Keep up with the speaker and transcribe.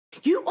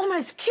You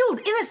almost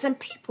killed innocent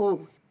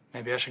people.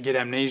 Maybe I should get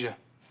amnesia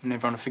and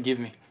everyone will forgive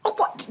me. Oh,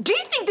 what? Do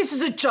you think this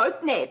is a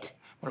joke, Ned?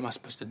 What am I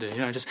supposed to do?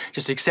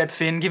 Just accept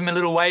Finn, give him a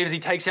little wave as he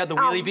takes out the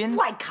wheelie bins?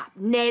 Wake up,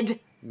 Ned.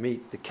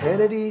 Meet the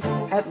Kennedys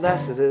at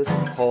Lassiter's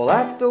Hall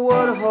at the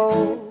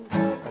Waterhole.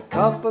 A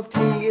cup of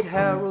tea at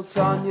Harold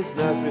Sonia's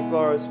nursery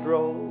for a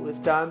stroll. It's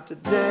time to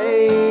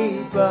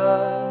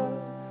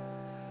neighbours.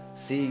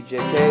 CJ,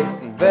 Kate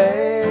and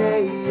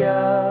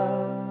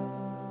Vaya.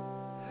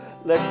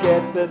 Let's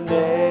get the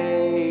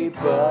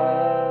neighbours.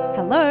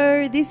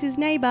 Hello, this is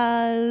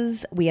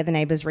Neighbours. We are the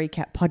Neighbours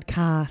Recap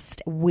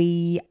Podcast.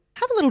 We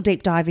have a little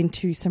deep dive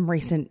into some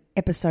recent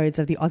episodes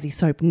of the Aussie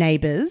soap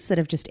Neighbours that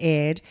have just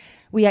aired.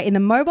 We are in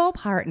the Mobile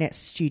Pirate Net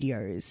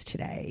studios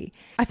today.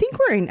 I think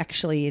we're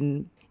actually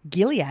in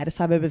Gilead, a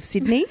suburb of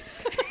Sydney.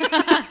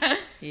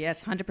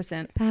 Yes,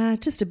 100%.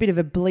 Just a bit of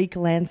a bleak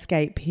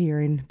landscape here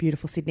in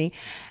beautiful Sydney.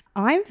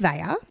 I'm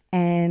Vaya,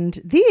 and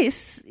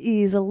this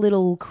is a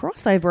little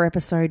crossover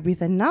episode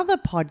with another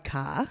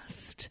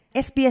podcast,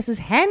 SBS's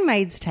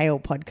Handmaid's Tale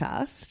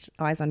podcast,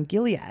 Eyes on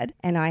Gilead,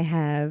 and I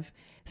have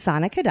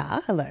Sana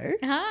Kadar, hello.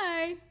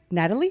 Hi.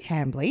 Natalie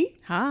Hambley.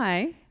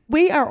 Hi.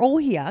 We are all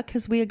here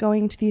because we are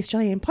going to the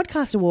Australian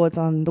Podcast Awards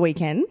on the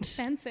weekend.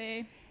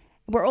 Fancy.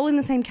 We're all in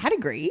the same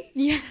category.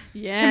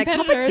 Yeah,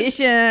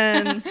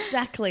 competition.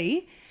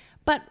 Exactly.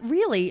 But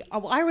really, I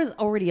was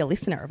already a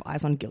listener of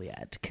Eyes on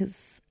Gilead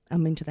because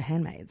I'm into The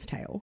Handmaid's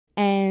Tale.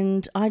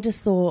 And I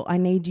just thought I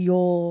need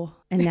your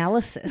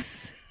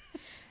analysis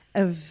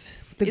of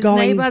the Is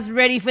going... Neighbours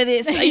ready for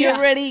this? Are you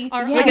ready?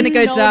 Our We're going to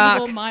go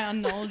dark. My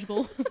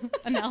unknowledgeable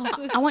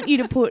analysis. I want you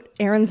to put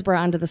Erinsborough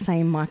under the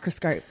same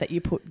microscope that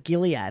you put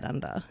Gilead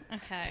under.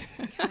 Okay.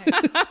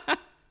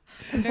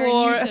 I'm very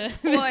new to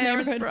this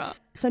neighborhood.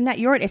 So, Nat,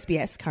 you're at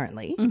SBS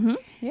currently. Mm-hmm.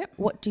 Yep.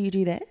 What do you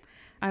do there?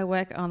 I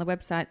work on the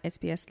website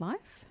SBS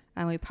Life,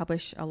 and we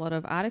publish a lot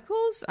of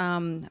articles,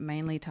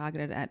 mainly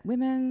targeted at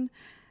women,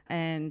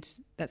 and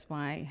that's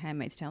why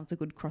Handmaid's Tale is a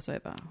good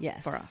crossover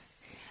for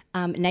us.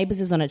 Neighbours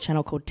is on a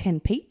channel called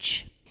 10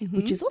 Peach,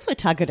 which is also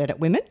targeted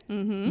at women.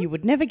 You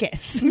would never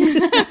guess.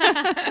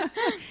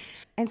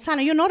 And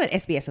Sana, you're not at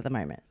SBS at the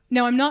moment.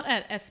 No, I'm not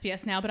at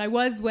SBS now, but I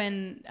was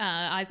when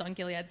Eyes on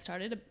Gilead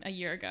started a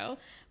year ago,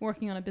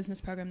 working on a business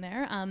program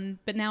there.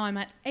 But now I'm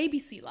at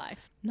ABC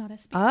Life, not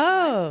SBS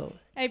Oh.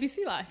 Life.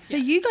 ABC Life. So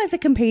you guys are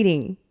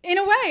competing. In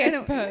a way, I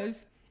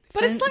suppose.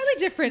 But it's slightly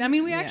different. I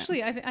mean, we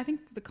actually, I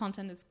think the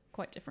content is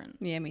quite different.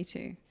 Yeah, me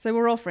too. So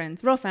we're all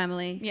friends. We're all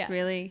family,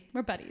 really.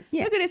 We're buddies.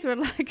 Yeah. Look at us, we're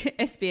like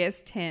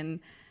SBS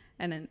 10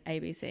 and an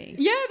ABC.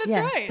 Yeah,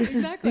 that's right.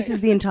 This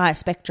is the entire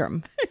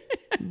spectrum.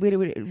 We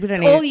don't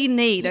need all you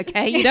need,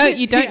 okay?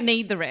 You don't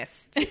need the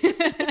rest.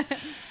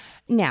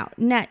 Now,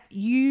 Nat,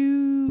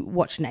 you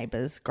watched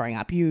Neighbours growing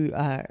up. You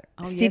are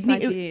Sydney. Yes, I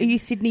did. Are you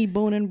Sydney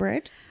born and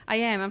bred? I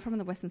am. I'm from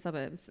the western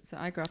suburbs. So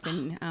I grew up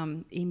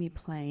in Emu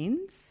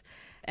Plains.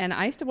 And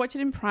I used to watch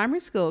it in primary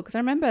school because I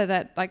remember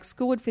that like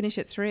school would finish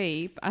at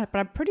 3, but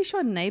I'm pretty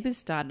sure Neighbours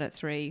started at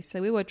 3.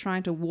 So we were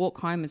trying to walk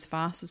home as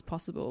fast as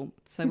possible.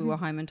 So we were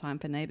home in time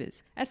for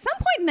Neighbours. At some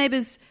point,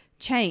 Neighbours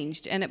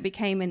changed and it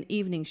became an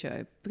evening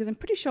show because I'm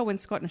pretty sure when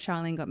Scott and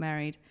Charlene got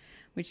married,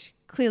 which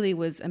clearly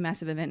was a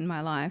massive event in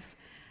my life,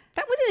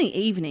 that was in the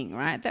evening,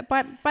 right? That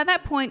by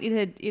that point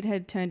it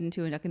had turned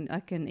into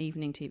like an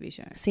evening TV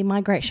show. See,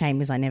 my great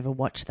shame is I never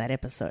watched that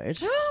episode.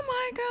 Oh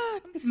my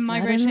God. My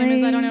great shame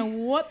is I don't know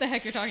what the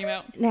heck you're talking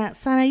about. Now,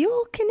 Sana,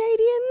 you're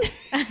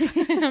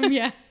Canadian?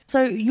 Yeah.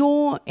 So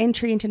your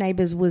entry into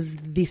Neighbours was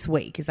this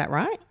week, is that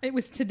right? It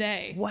was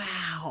today.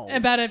 Wow.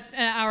 About an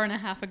hour and a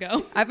half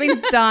ago. I've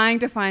been dying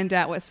to find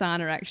out what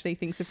Sana actually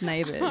thinks of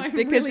Neighbours I'm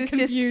because really it's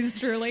confused,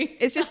 truly.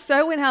 It's just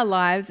so in our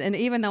lives, and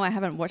even though I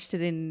haven't watched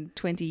it in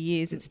 20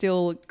 years, it's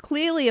still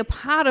clearly a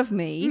part of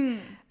me.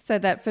 So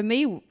that for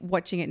me,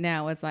 watching it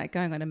now is like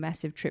going on a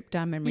massive trip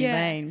down memory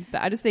lane.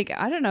 But I just think,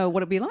 I don't know what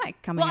it'd be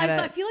like coming out of it.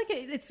 I feel like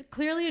it's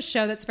clearly a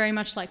show that's very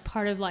much like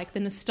part of like the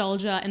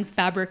nostalgia and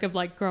fabric of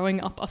like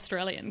growing up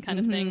Australian kind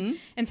of thing.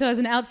 And so as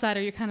an outsider,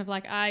 you're kind of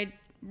like, I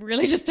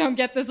really just don't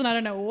get this and I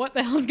don't know what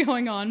the hell's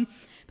going on.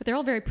 But they're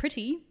all very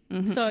pretty.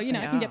 So, I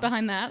can get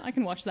behind that. I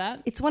can watch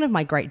that. It's one of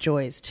my great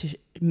joys to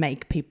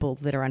make people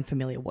that are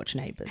unfamiliar watch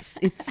Neighbours.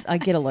 I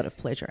get a lot of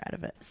pleasure out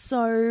of it.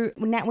 So,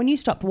 Nat, when you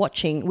stopped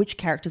watching, which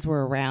characters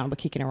were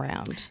kicking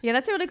around? Yeah,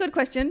 that's a really good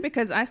question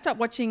because I stopped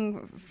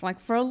watching like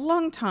for a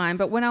long time.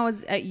 But when I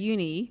was at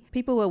uni,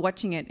 people were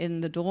watching it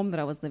in the dorm that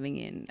I was living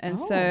in. And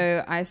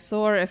so I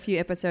saw a few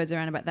episodes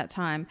around about that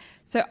time.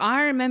 So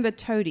I remember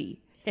Toadie.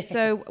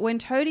 So when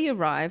Toadie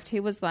arrived, he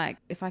was like,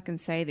 if I can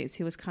say this,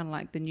 he was kind of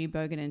like the new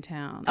bogan in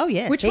town. Oh,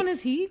 yes. Which one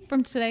is he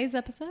from today's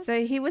episode?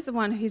 So he was the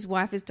one whose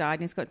wife has died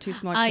and he's got 2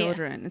 small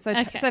children. Yeah. And so,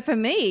 so for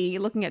me,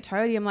 looking at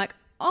Toadie, I'm like,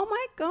 oh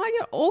my God,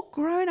 you're all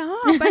grown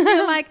up. And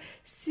you're like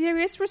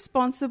serious,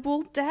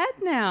 responsible dad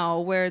now.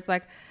 Whereas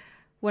like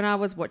when I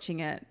was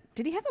watching it,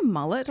 did he have a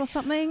mullet or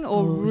something?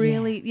 Or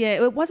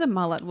yeah, it was a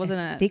mullet, wasn't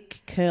it?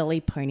 Thick,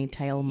 curly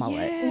ponytail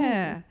mullet.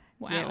 Yeah. Ooh.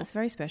 Wow. Yeah, it was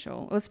very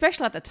special. It was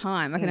special at the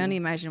time. I can only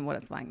imagine what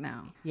it's like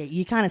now. Yeah,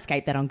 you can't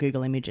escape that on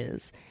Google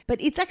Images.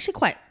 But it's actually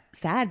quite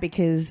sad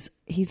because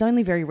he's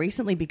only very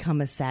recently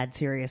become a sad,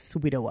 serious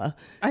widower.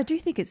 I do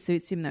think it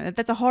suits him, though.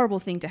 That's a horrible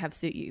thing to have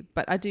suit you,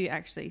 but I do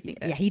actually think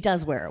that. Yeah, he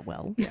does wear it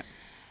well. Yeah.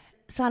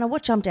 Sana,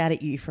 what jumped out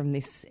at you from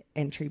this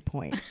entry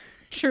point?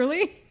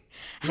 Truly?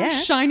 How Yeah.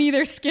 shiny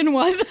their skin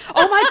was.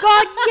 Oh my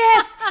God,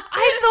 yes!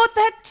 I thought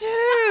that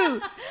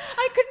too!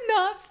 I could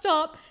not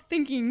stop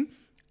thinking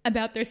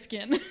about their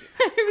skin.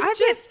 It was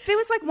just there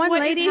was like one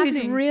what is lady who's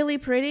happening? really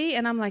pretty,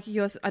 and I'm like,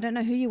 I don't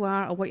know who you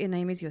are or what your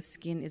name is. Your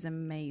skin is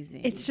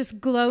amazing. It's just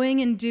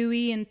glowing and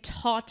dewy and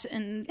taut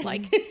and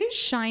like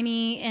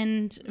shiny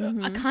and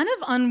kind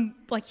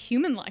of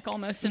human-like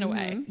almost in a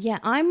way. Yeah,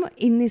 I'm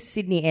in this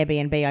Sydney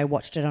Airbnb. I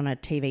watched it on a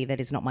TV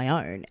that is not my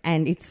own,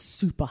 and it's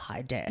super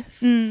high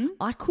def.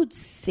 I could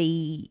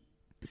see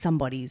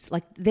somebody's,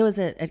 like, there was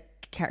a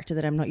character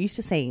that I'm not used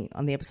to seeing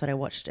on the episode I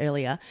watched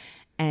earlier,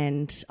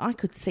 and I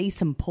could see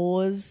some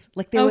pores.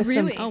 Like there Oh, was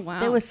really? some. Oh, wow.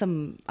 There was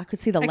some. I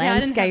could see the Okay, I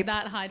didn't have landscape.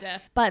 that high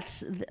def.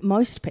 But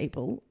most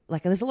people,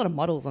 like, there's a lot of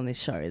models on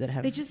this show that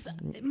have.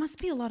 It must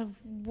be a lot of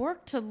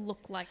work to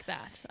look like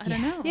that. I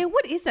don't know. yeah,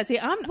 what is that? See,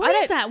 What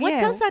is that? What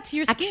does that to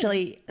your skin?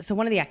 Actually, so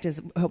one of the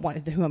actors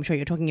who I'm sure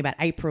you're talking about,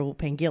 April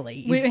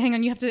Pengilly. Wait, hang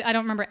on. You have to. I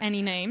don't remember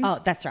any names. Oh,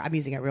 that's right. I'm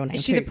using her real name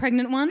Is she too. the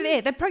pregnant one? Yeah,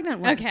 the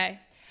pregnant one. Okay,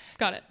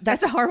 got it.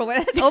 That's a horrible one.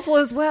 That's awful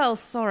as well.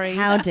 Sorry.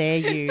 How dare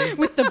you?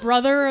 With the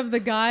brother of the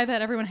guy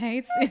that everyone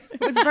hates. It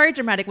was very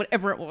dramatic,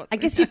 whatever it was. I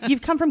guess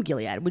you've come from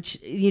Gilead, which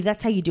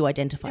that's how you do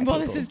identify Well,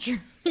 people. this is true.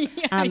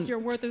 Yeah, your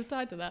worth is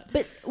tied to that.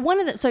 But one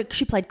of the, so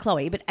she played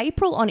Chloe, but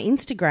April on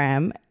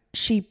Instagram,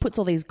 she puts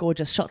all these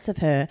gorgeous shots of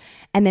her,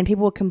 and then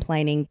people were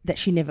complaining that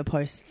she never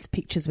posts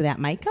pictures without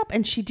makeup,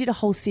 and she did a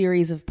whole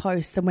series of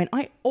posts and went,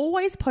 I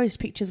always post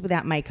pictures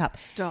without makeup.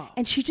 Stop.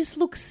 And she just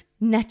looks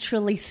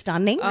naturally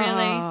stunning.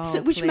 Really?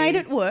 So, which made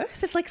it please.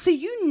 worse. It's like, so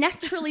you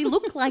naturally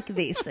look like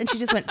this. And she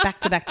just went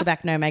back to back to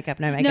back, no makeup,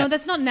 no makeup. No,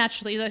 that's not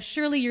naturally. Like,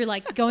 surely you're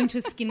like going to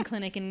a skin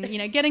clinic and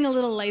getting a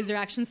little laser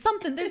action.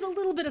 Something. There's a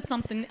little bit of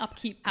something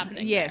upkeep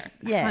happening. Yes,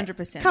 Yeah.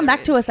 100%. Come there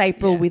back to is. us,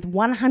 April, Yeah. with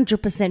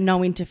 100%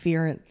 no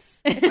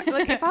interference.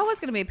 Look, if I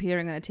was going to be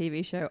appearing on a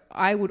TV show,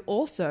 I would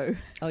also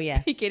Oh,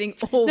 yeah. be getting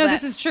all No, that.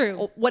 this is true.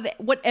 or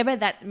whatever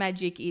that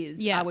magic is,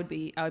 Yeah. I would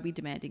be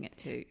demanding it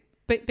too.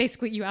 But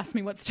basically, you asked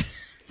me what's.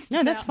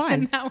 No, that's fine.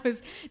 And that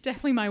was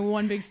definitely my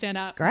one big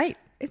standout. Great.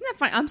 Isn't that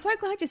funny? I'm so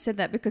glad you said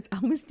that because I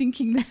was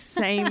thinking the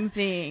same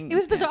thing. It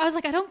was bizarre. I was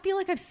like, I don't feel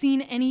like I've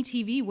seen any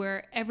TV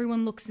where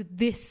everyone looks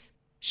this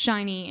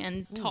shiny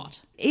and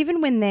taut.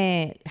 Even when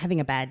they're having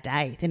a bad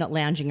day, they're not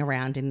lounging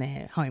around in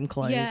their home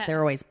clothes. Yeah. They're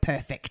always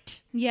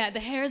perfect. Yeah, the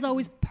hair is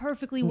always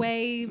perfectly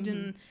waved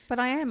and But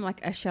I am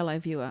like a shallow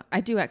viewer.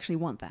 I do actually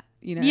want that.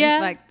 yeah,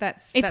 like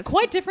that's it's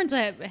quite different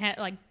to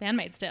like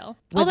Handmaid's Tale.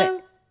 Well,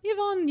 Although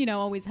Yvonne,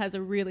 always has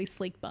a really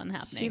sleek bun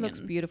happening. She looks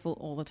and beautiful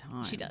all the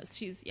time. She does.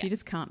 She's She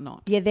just can't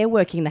not. Yeah, they're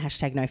working the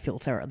hashtag no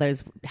filter,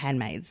 those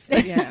handmaids.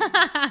 Yeah.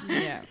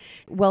 yeah.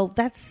 Well,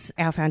 that's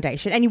our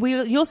foundation. And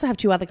you also have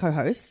two other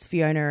co-hosts,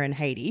 Fiona and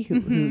Haiti,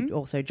 who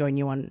also join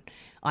you on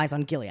Eyes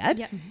on Gilead.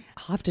 Yep.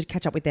 I'll have to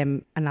catch up with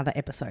them another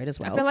episode as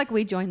well. I feel like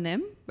we joined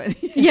them, but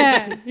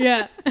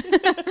yeah.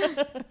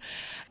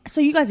 So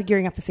you guys are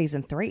gearing up for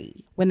season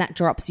 3. When that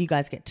drops, you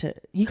guys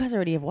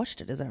already have watched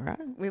it, is that right?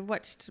 we've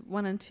watched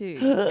 1 and 2.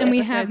 And we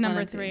have Episodes 1 number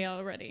and 2. 3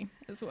 already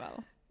as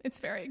well. It's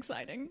very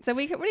exciting. So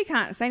we really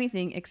can't say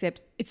anything except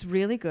it's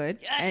really good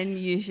and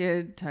you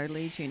should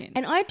totally tune in.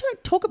 And I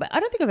don't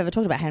think I've ever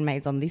talked about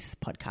Handmaids on this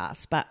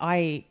podcast, but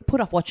I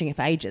put off watching it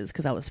for ages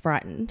because I was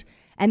frightened.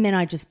 And then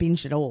I just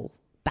binged it all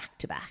back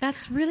to back.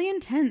 That's really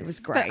intense. It was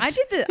great. But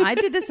I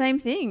did the same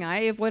thing.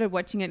 I avoided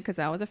watching it because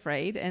I was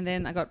afraid, and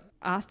then I got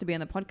asked to be on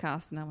the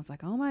podcast, and I was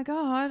like, "Oh my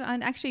god, I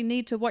actually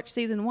need to watch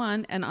season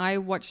 1," and I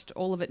watched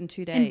all of it in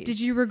 2 days. And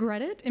did you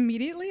regret it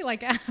immediately,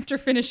 like after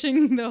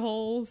finishing the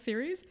whole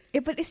series?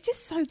 Yeah, but it's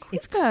just so good.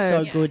 It's though.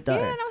 so good, though.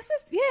 Yeah, and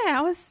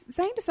I was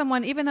saying to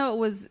someone, even though it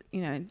was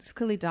it's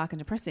clearly dark and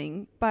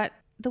depressing, but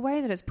the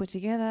way that it's put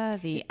together,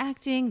 the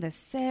acting, the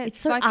sets, It's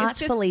so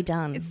artfully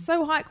done. It's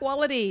so high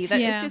quality that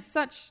Yeah. it's just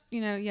such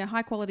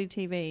high quality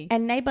TV.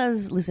 And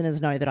Neighbours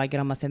listeners know that I get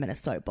on my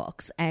feminist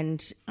soapbox,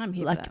 and I'm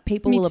here for like that.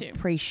 people Me will too.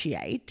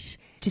 appreciate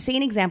to see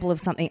an example of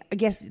something. I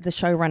guess the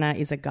showrunner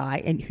is a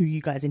guy, and who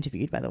you guys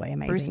interviewed, by the way,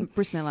 amazing.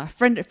 Bruce Miller,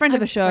 friend of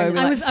the show.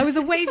 I was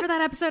away for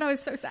that episode. I was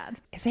so sad.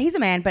 So he's a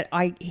man, but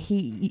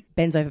he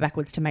bends over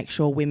backwards to make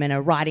sure women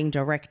are writing,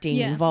 directing,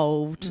 Yeah.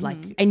 involved.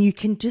 And you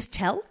can just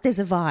tell there's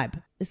a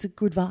vibe. It's a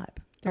good vibe.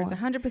 There's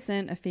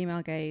 100% a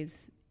female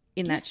gaze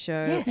in that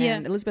show. Yes. Yeah.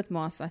 And Elizabeth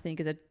Moss, I think,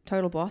 is a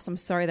total boss. I'm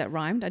sorry that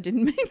rhymed. I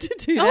didn't mean to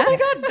do that. Oh my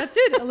god, that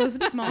did.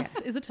 Elizabeth Moss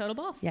is a total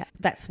boss. Yeah,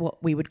 that's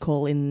what we would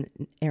call in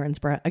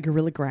Erinsborough a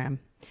gorillagram.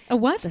 A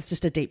what? That's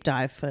just a deep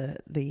dive for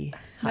the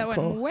That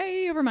went hardcore,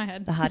 way over my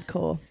head. the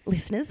hardcore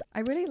listeners. I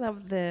really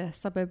love the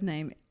suburb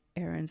name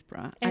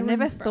Erinsborough. I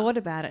never Erinsborough. thought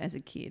about it as a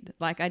kid.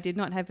 Like, I did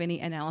not have any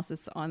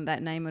analysis on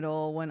that name at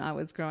all when I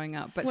was growing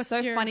up. But What's so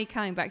your- funny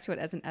coming back to it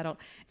as an adult.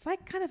 It's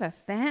like kind of a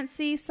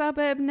fancy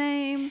suburb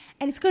name.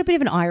 And it's got a bit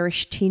of an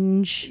Irish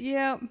tinge.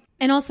 Yeah.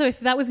 And also, if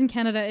that was in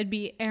Canada, it'd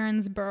be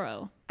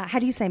Erinsborough. How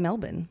do you say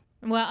Melbourne?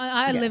 Well,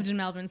 I lived in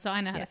Melbourne, so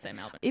I know how to say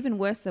Melbourne. Even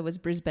worse, though, was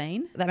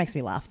Brisbane. That makes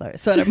me laugh though,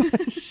 so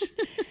much.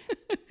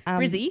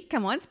 Brizzy,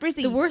 come on, it's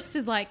Brizzy. The worst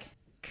is like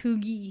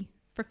Coogee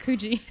for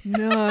Coogee.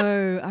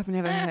 No, I've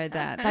never heard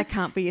that. That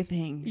can't be a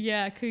thing.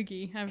 Yeah,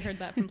 Coogee. I've heard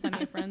that from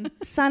plenty of friends.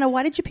 Sana,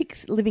 why did you pick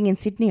living in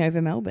Sydney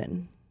over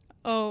Melbourne?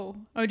 Oh,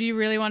 do you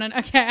really want to?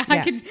 Okay,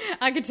 Yeah.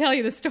 I could tell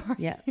you the story.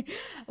 Yeah.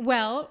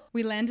 Well,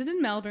 we landed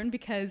in Melbourne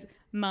because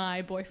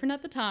my boyfriend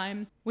at the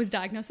time was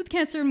diagnosed with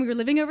cancer and we were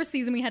living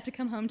overseas and we had to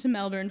come home to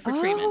Melbourne for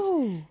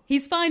treatment.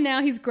 He's fine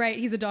now. He's great.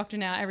 He's a doctor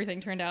now. Everything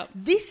turned out.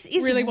 This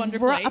is really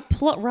wonderfully. a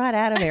plot right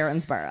out of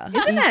Erinsborough.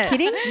 Isn't Are you it?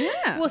 kidding?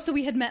 Yeah. Well, so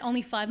we had met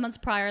only 5 months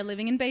prior,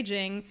 living in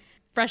Beijing,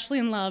 freshly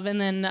in love.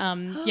 And then,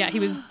 he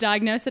was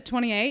diagnosed at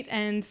 28.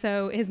 And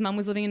so his mum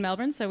was living in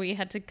Melbourne. So we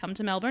had to come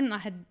to Melbourne. And I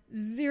had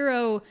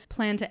zero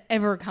plan to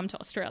ever come to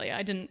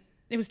Australia.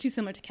 It was too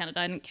similar to Canada.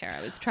 I didn't care.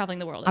 I was traveling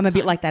the world. I'm a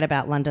bit like that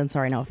about London.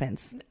 Sorry, no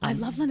offense. I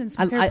love London. It's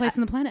my favorite place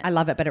on the planet. I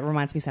love it, but it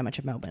reminds me so much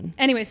of Melbourne.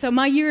 Anyway, so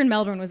my year in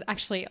Melbourne was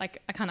actually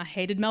like, I kind of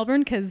hated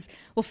Melbourne because,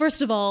 well,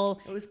 first of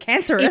all, It was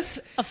cancerous.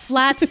 it's a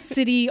flat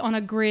city on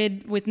a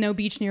grid with no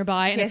beach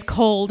nearby and Yes. it's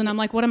cold. And I'm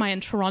like, what am I in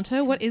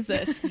Toronto? What is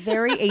this? It's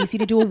very easy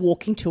to do a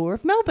walking tour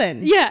of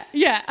Melbourne. Yeah.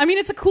 I mean,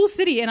 it's a cool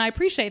city and I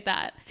appreciate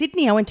that.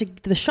 Sydney, I went to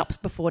the shops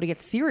before to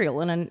get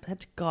cereal and I had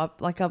to go up,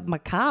 my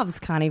calves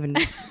can't even,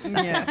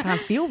 I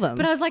can't feel them.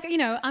 But I was like,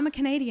 I'm a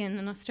Canadian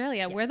in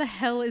Australia. Where the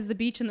hell is the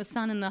beach and the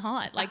sun and the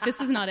hot? Like, this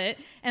is not it.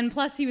 And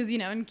plus he was,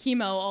 in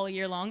chemo all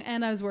year long.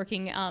 And I was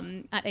working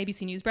at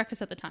ABC News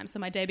Breakfast at the time. So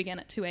my day began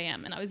at 2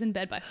 a.m. and I was in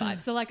bed by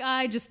 5. So like,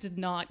 I just did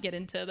not get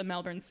into the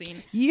Melbourne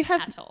scene You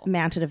have at all.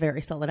 mounted a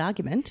very solid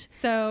argument.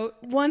 So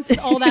once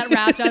all that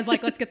wrapped, I was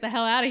like, let's get the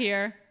hell out of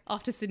here.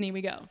 Off to Sydney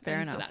we go. Fair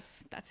And enough.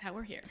 So that's how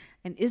we're here.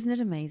 And isn't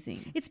it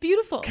amazing? It's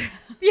beautiful.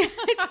 Yeah,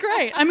 it's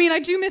great. I mean, I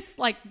do miss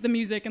like the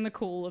music and the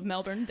cool of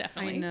Melbourne,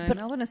 definitely. I know.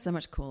 Melbourne is so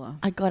much cooler.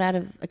 I got out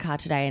of a car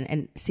today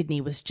and Sydney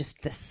was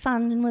just, the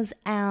sun was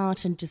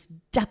out and just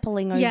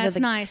dappling over Yeah, it's the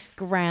nice.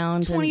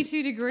 ground.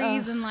 22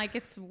 degrees and like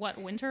it's what,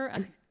 winter? I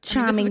mean, this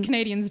charming, is a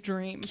Canadian's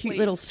dream. cute please.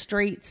 little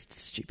streets.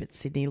 Stupid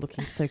Sydney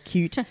looking so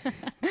cute.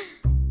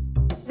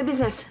 The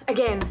business,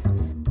 again.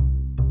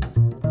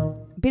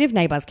 Bit of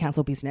Neighbours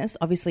Council business.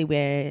 Obviously,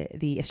 where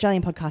the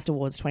Australian Podcast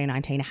Awards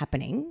 2019 are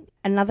happening.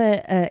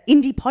 Another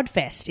Indie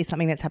Podfest is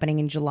something that's happening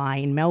in July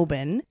in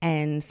Melbourne,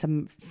 and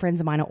some friends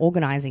of mine are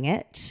organising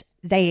it.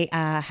 They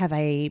have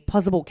a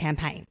Pozible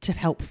campaign to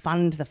help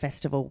fund the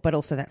festival, but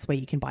also that's where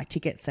you can buy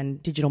tickets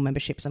and digital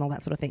memberships and all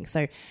that sort of thing.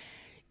 So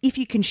if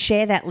you can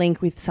share that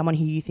link with someone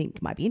who you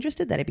think might be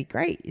interested, that'd be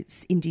great.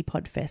 It's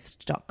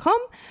indiepodfest.com.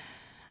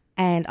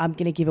 And I'm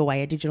going to give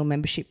away a digital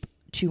membership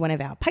to one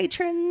of our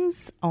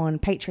patrons on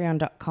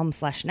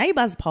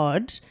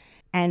patreon.com/neighbourspod.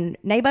 And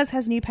Neighbours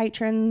has new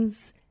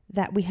patrons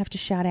that we have to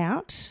shout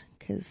out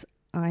because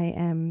I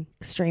am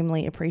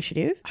extremely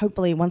appreciative.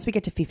 Hopefully, once we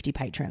get to 50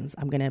 patrons,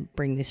 I'm going to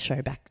bring this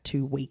show back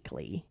to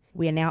weekly.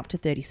 We are now up to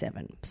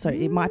 37, so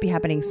it might be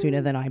happening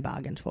sooner than I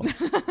bargained for.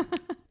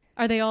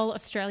 Are they all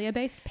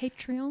Australia-based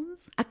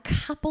Patreons? A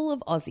couple of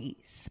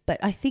Aussies, but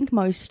I think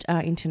most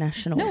are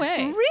international. No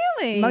way.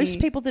 Really? Most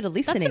people that are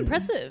listening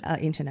impressive. are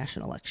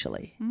international,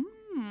 actually.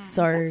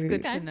 So That's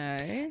good to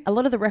know. a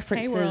lot of the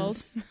Hey, world.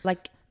 references,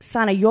 like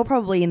Sana, you're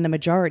probably in the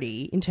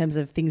majority in terms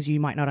of things you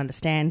might not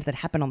understand that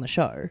happen on the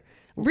show.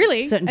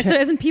 Really? Certain So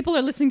as in people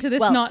are listening to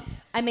this not...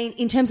 I mean,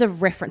 in terms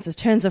of references,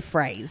 turns of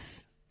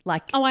phrase,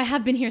 like Oh, I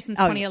have been here since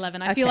Oh,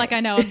 2011. I feel okay. like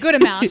I know a good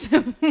amount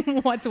of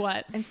what's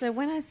what. And so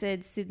when I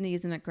said Sydney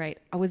isn't it great,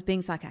 I was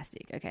being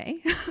sarcastic, okay?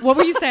 What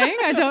were you saying?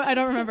 I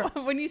don't remember.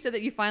 When you said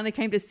that you finally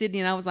came to Sydney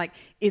and I was like,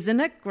 isn't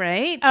it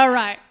great? Oh,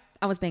 right.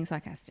 I was being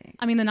sarcastic.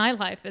 I mean, the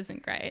nightlife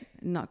isn't great.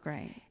 Not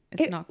great.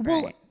 It's not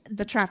great. well,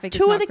 the traffic is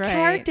two not of the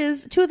great.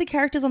 two of the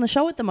characters on the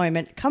show at the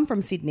moment come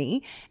from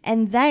Sydney,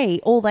 and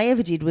all they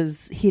ever did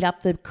was hit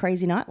up the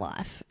crazy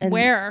nightlife. And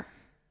Where?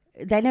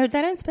 they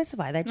don't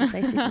specify. They just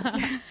say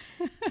Sydney.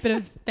 Bit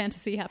of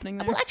fantasy happening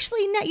there. Well,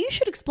 actually, now you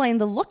should explain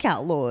the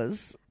lockout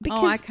laws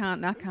because Oh, I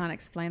can't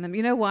explain them.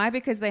 You know why?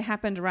 Because they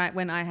happened right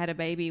when I had a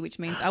baby, which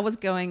means I was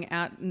going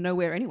out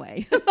nowhere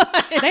anyway.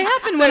 They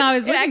happened when I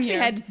was It living actually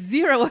here. had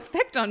zero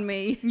effect on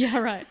me. Yeah,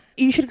 right.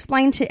 you should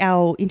explain to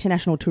our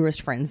international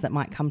tourist friends that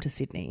might come to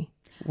Sydney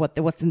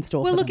what's in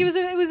store. Well, for look, them.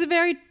 it was a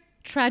very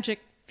tragic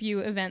few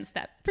events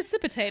that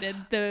precipitated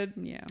the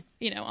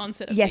Yeah.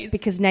 onset of Yes, these.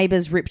 because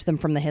Neighbours ripped them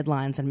from the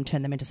headlines and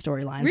turned them into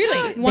storylines.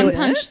 Really, There one were-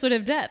 punch sort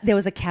of death. There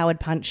was a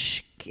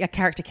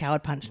character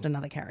coward punched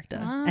another character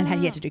and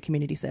he had to do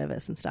community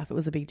service and stuff. It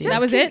was a big deal. That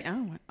was it.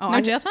 Oh,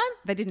 No jail time.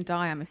 They didn't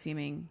die, I'm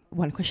assuming.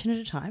 One question at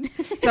a time.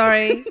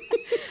 Sorry. I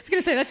was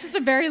going to say that's just a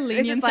very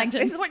lenient This is like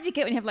sentence. this is what you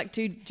get when you have like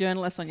two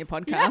journalists on your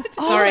podcast.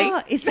 Sorry.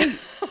 Oh, is it-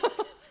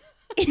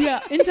 yeah,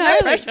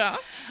 entirely. Pressure.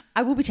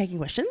 I will be taking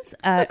questions.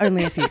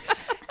 Only a few.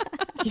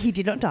 He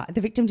did not die.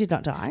 The victim did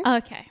not die.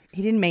 Okay.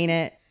 He didn't mean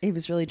it. He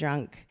was really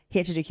drunk. He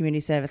had to do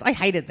community service. I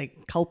hated the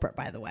culprit,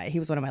 by the way. He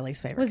was one of my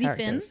least favourite Was he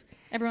characters. Finn?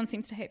 Everyone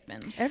seems to hate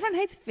Finn. Everyone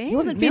hates Finn. He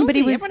wasn't Finn, but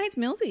he was... Everyone hates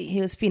Millsy.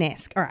 He was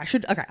Finn-esque. All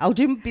right, I'll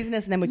do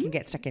business and then we can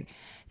get stuck in.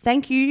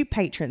 Thank you,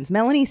 patrons.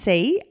 Melanie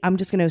C. I'm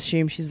just going to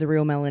assume she's the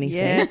real Melanie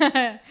C.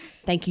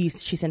 Thank you.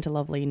 She sent a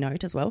lovely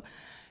note as well.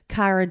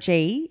 Cara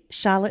G,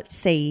 Charlotte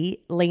C,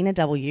 Lena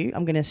W.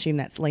 I'm going to assume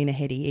that's Lena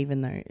Heady,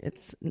 even though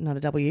it's not a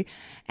W.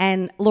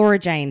 And Laura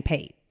Jane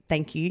P.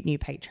 Thank you, new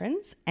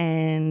patrons.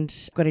 And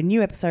got a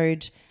new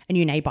episode, a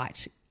new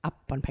Naybite up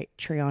on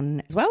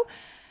Patreon as well.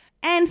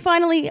 And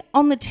finally,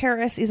 On the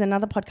Terrace is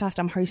another podcast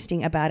I'm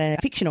hosting about a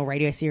fictional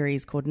radio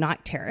series called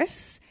Night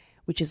Terrace,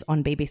 which is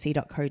on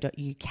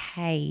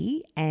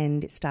bbc.co.uk,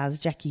 and it stars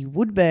Jackie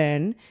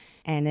Woodburn.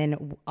 And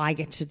then I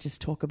get to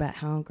just talk about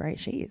how great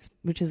she is,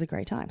 which is a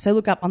great time. So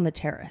look up On the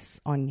Terrace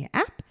on your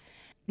app.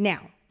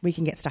 Now, we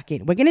can get stuck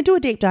in. We're going to do a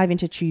deep dive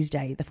into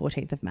Tuesday, the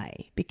 14th of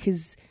May,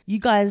 because you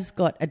guys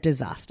got a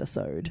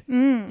disaster-sode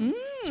to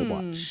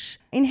watch.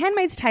 In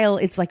Handmaid's Tale,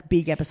 it's like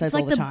big episodes It's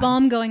like all the the time.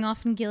 bomb going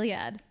off in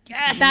Gilead.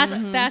 Yes.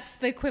 That's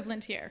the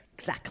equivalent here.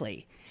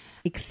 Exactly.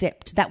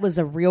 Except that was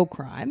a real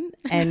crime.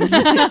 And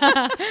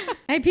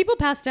Hey, people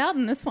passed out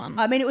in this one.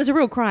 I mean, it was a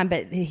real crime,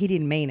 but he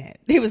didn't mean it.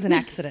 It was an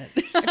accident.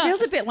 It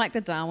feels a bit like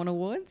the Darwin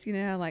Awards,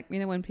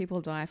 when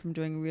people die from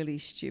doing really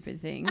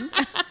stupid things.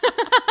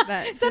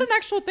 Is that an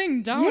actual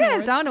thing? Darwin Yeah,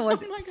 Awards? Darwin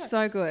Awards. Oh my God.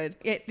 So good.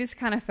 This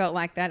kind of felt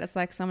like that. It's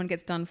like someone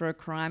gets done for a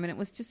crime and it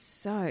was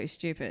just so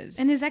stupid.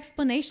 And his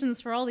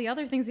explanations for all the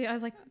other things, I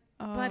was like,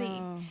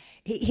 buddy.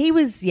 He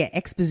was,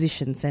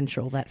 exposition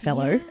central, that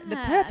fellow. The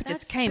Yeah, perp that's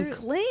just came true.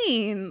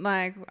 clean.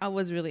 Like I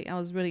was really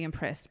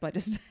impressed by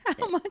just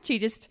how much he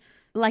just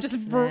Like, Just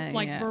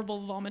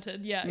verbal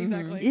vomited. Yeah,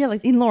 exactly. yeah,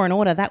 like in Law and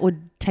Order, that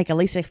would take at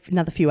least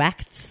another few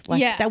acts.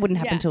 Like Yeah, that wouldn't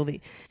happen yeah. until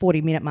the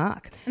 40-minute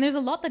mark. And there's a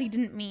lot that he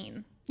didn't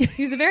mean.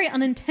 He was a very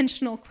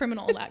unintentional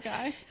criminal, that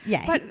guy.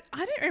 Yeah. But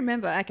I don't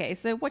remember. Okay,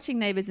 so watching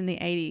Neighbours in the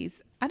 80s,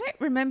 I don't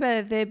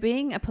remember there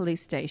being a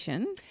police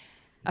station,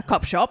 a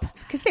cop shop.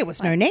 because there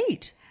was no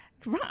need.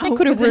 Right. They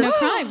could have Was it no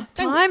crime?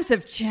 Times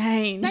have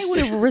changed. They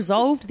would have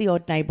resolved the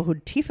odd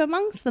neighbourhood tiff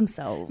amongst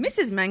themselves.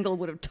 Mrs. Mangle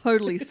would have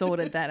totally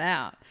sorted that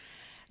out.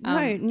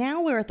 No,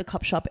 now we're at the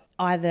cop shop,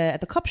 either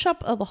at the cop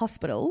shop or the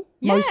hospital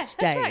Yeah, most that's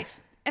days. right.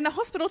 And the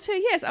hospital too,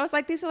 yes. I was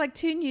like, these are like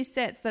two new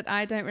sets that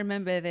I don't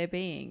remember there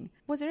being.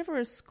 Was there ever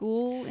a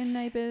school in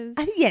Neighbours?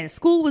 I think,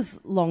 school was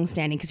long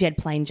standing because you had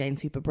Plain Jane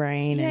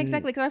Superbrain. Yeah, and,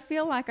 exactly. Because I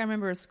feel like I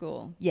remember a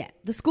school. Yeah,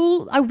 the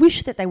school, I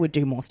wish that they would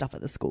do more stuff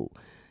at the school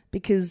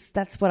because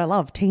that's what I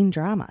love, teen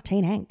drama,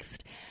 teen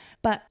angst.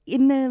 But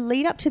in the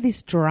lead up to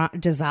this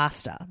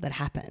disaster that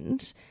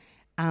happened,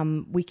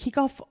 we kick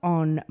off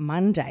on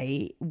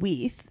Monday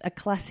with a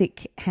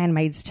classic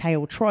Handmaid's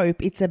Tale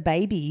trope. It's a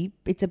baby,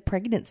 it's a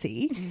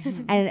pregnancy,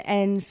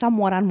 and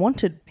somewhat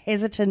unwanted,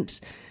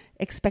 hesitant,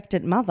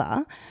 expectant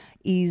mother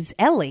is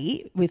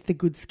Ellie with the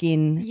good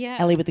skin. Yeah.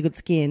 Ellie with the good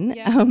skin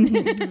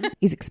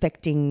is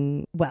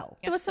expecting, well,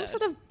 There was some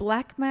sort of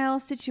blackmail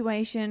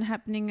situation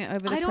happening over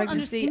the I don't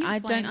pregnancy. understand. I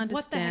don't understand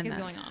what the heck that. is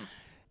going on.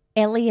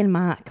 Ellie and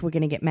Mark were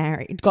going to get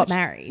married, got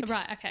married.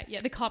 Right, okay.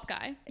 Yeah, the cop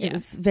guy. It Yeah.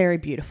 was very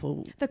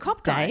beautiful. The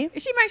cop guy. day.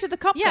 Is she married to the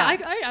cop Yeah,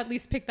 guy? I at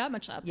least picked that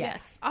much up. Yeah.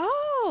 Yes.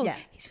 Oh, Yeah.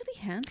 he's really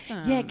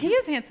handsome. Yeah, He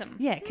is handsome.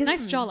 Yeah, 'cause-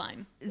 nice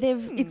jawline.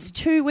 It's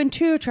when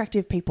two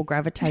attractive people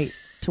gravitate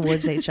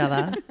towards each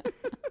other,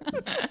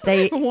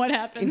 they What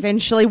happens?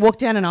 eventually walk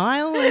down an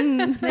aisle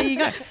and there you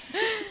go.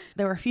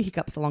 There were a few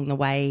hiccups along the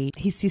way.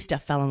 His sister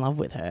fell in love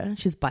with her.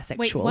 She's bisexual.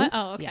 Wait, what?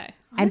 Oh, okay. Yeah.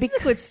 Oh, And this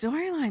is a good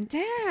storyline.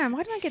 Damn,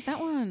 why didn't I get that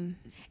one?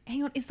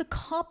 Hang on, is the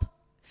cop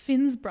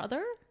Finn's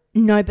brother?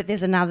 No, but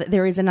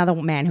there is another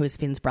man who is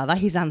Finn's brother.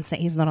 He's unseen.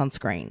 He's not on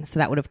screen, so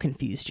that would have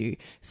confused you.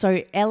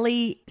 So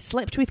Ellie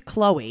slept with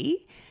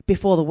Chloe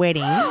before the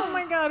wedding. Oh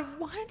my God,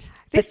 what?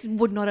 This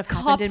would not have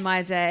happened in Cops-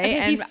 my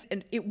day, Okay,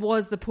 and it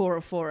was the poorer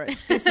for it.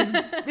 This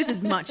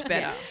is much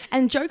better.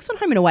 And jokes on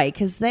Home and Away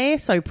because they're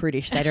so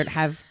prudish they don't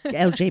have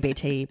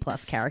LGBT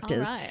plus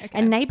characters. All right, okay.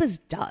 And Neighbours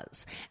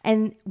does.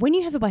 And when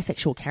you have a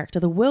bisexual character,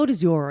 the world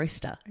is your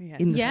oyster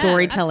in the Yeah,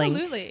 storytelling.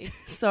 absolutely.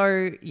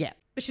 So, yeah.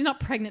 But she's not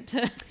pregnant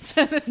to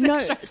the sister.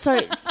 No, so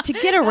to get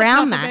That's not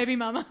around the that, baby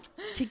mama.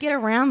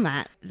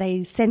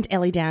 they sent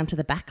Ellie down to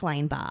the back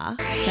lane bar.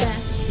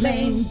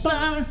 Lane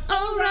bar,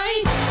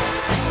 alright.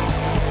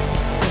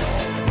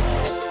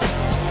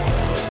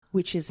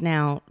 Which is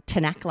now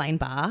Tanak Lane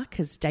Bar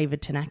because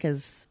David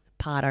Tanaka's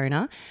part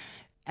owner.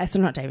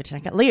 So not David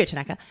Tanaka, Leo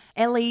Tanaka.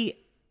 Ellie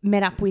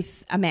met up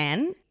with a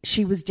man.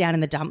 She was down in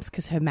the dumps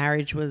because her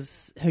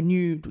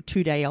new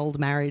 2-day-old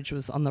marriage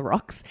was on the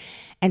rocks,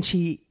 and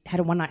she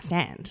had a one-night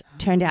stand.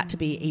 Turned out to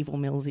be evil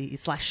Millsy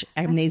 /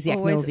 amnesiac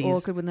Always Millsy's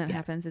awkward when that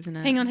happens, isn't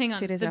it? Hang on.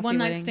 2 days The after your one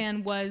night wedding.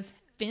 stand was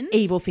Finn?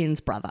 evil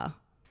Finn's brother.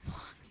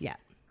 Yeah,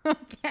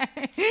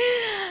 Okay.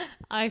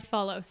 I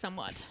follow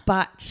somewhat.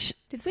 but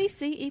Did we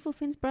see Evil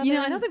Finn's brother? You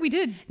know, I don't think we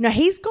did. no,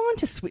 he's gone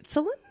to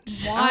Switzerland.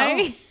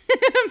 Why?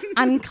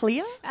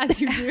 Unclear. As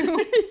you do.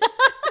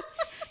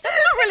 That's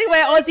not really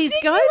where Aussies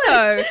go, though.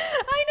 I know.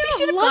 He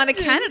should have gone to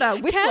London, Canada,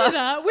 Whistler.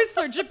 Canada,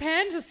 Whistler,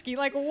 Japan to ski.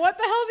 Like, what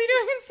the hell is he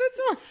doing in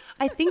Switzerland?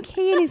 I think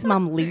he and his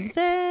mum live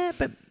there,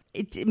 but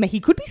he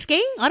could be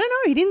skiing. I don't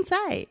know. He didn't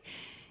say.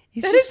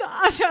 He's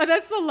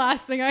That's the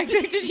last thing I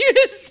expected you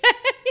to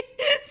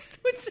say.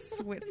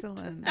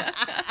 Switzerland.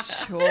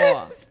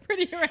 Sure. It's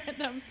pretty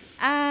random.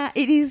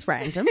 It is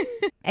random,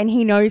 and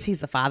he knows he's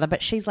the father.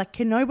 But she's like,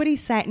 "Can nobody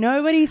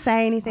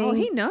say anything?" Oh,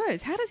 he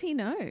knows. How does he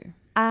know?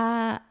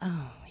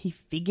 He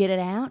figured it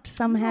out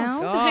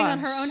somehow. So hang on,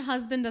 her own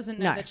husband doesn't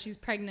know No. that she's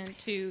pregnant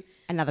to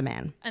Another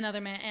man. another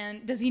man,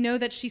 and does he know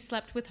that she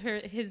slept with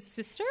his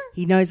sister?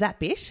 He knows that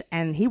bit,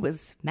 and he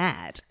was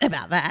mad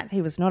about that.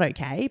 He was not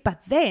okay.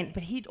 But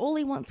all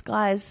he wants,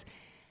 guys,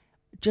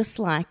 just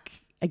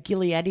like a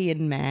Gileadian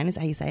man, is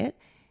how you say it.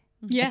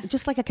 Yeah.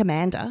 Just like a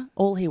commander,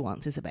 all he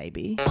wants is a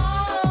baby.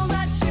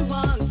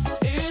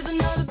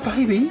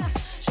 Baby.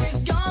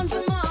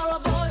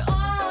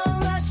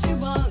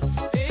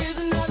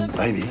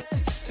 Baby.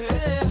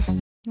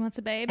 He wants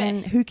a baby.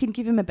 And who can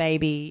give him a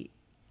baby?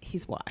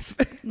 His wife.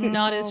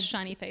 Not his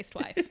shiny-faced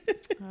wife.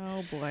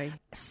 Oh, boy.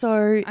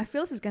 So, I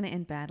feel this is going to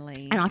end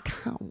badly. and I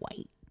can't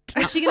wait.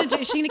 Is she gonna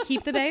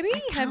keep the baby?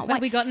 Have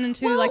we gotten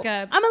into Well, like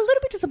a? I'm a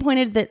little bit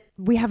disappointed that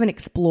we haven't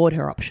explored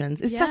her options.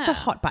 It's such a Yeah.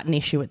 hot button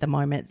issue at the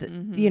moment that,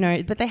 you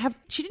know, but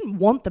she didn't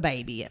want the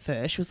baby at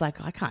first. She was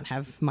like, I can't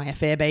have my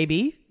affair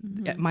baby.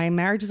 My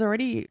marriage is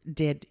already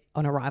dead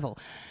on arrival.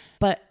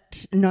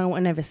 But no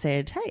one ever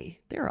said, hey,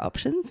 there are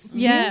options.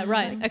 Yeah,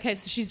 right. Okay,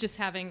 so she's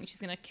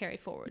gonna carry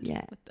forward.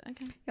 Yeah. With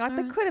okay. Yeah, like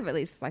they could have at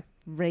least like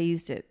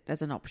raised it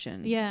as an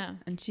option. Yeah.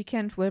 And she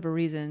can, for whatever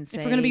reason, say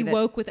If we're gonna be that-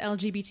 woke with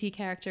LGBT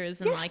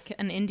characters and like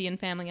an Indian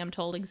family, I'm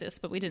told exists,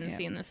 but we didn't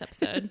see in this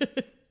episode.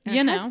 And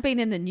You it know, has been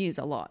in the news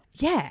a lot.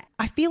 Yeah,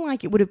 I feel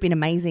like it would have been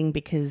amazing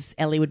because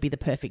Ellie would be the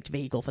perfect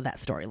vehicle for that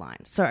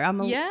storyline. So I'm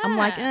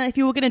like, if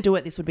you were going to do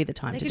it, this would be the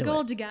time they to could do go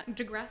all it.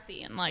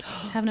 Degrassi and like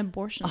have an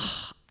abortion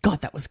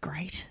God, that was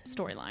great.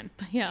 storyline.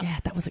 Yeah. Yeah,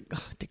 that was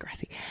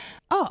Degrassi.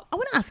 Oh, I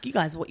want to ask you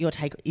guys what your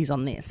take is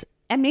on this.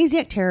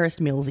 Amnesiac terrorist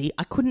Millsy,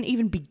 I couldn't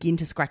even begin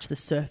to scratch the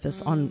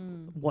surface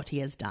on what he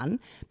has done.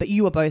 But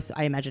you are both,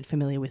 I imagine,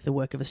 familiar with the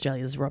work of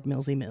Australia's Rob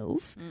Millsy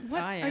Mills.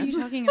 What I are am. you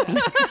talking about?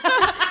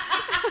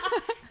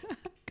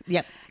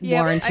 Yep,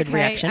 Yeah, warranted okay,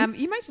 reaction.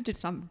 you might have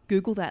to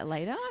Google that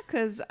later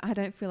because I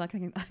don't feel like I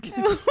can explain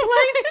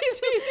it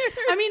to you.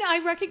 I mean, I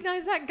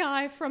recognize that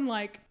guy from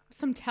like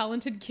some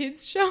Talented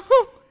Kids show.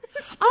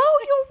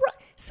 Oh, you're right.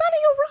 Sonny,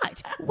 you're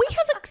right. We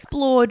have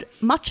explored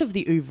much of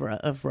the oeuvre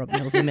of Rob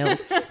Millsy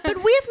Mills, but we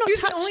have not He was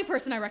touched... the only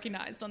person I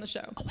recognized on the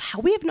show.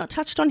 Wow, we have not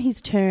touched on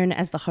his turn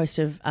as the host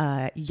of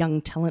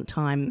Young Talent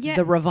Time, Yeah.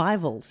 the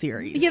Revival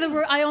series. Yeah,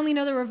 I only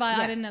know the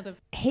revival. I didn't know the.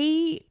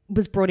 He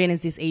was brought in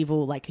as this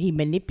evil, like he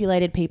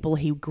manipulated people.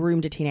 He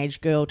groomed a teenage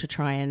girl to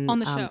try and On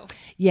the show.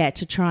 Yeah,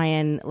 to try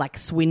and like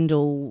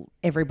swindle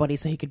everybody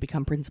so he could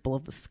become principal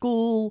of the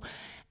school.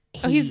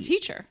 He's a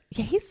teacher.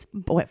 Yeah, he's a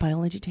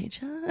biology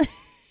teacher.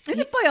 Is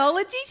it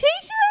biology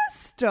teacher?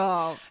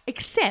 Stop.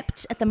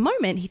 Except at the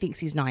moment he thinks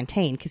he's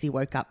 19 because he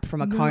woke up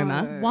from a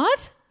coma.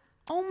 What?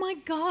 Oh my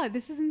god,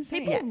 this is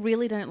insane. People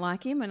really don't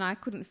like him, and I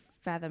couldn't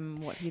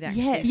fathom what he'd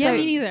actually Yeah, say. Yeah, So-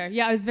 me neither.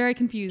 Yeah, I was very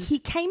confused. He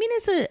came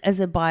in as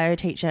a bio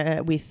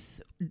teacher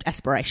with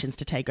aspirations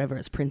to take over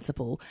as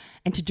principal,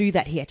 and to do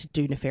that he had to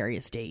do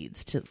nefarious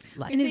deeds to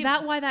like. and is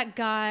that why that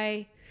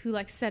guy who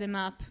like set him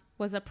up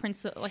was a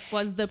principal? Like,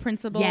 was the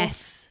principal?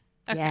 Yes.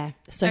 Yeah.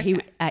 So he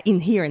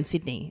in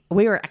Sydney.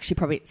 We were actually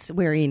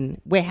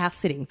we're house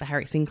sitting for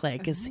Harry Sinclair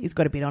because he's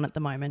got a bit on at the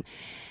moment.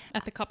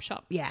 At the cop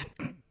shop. Yeah.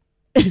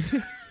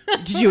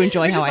 Did you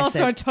enjoy Which how is I also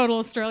said? a total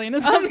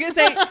Australianism. I was going to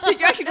say, did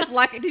you actually just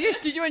like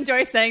it? Did you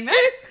enjoy saying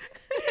that?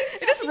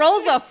 It just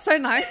rolls off so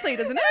nicely,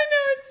 doesn't it? I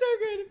know,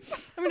 it's so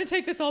good. I'm going to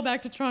take this all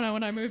back to Toronto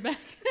when I move back.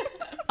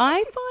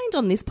 I find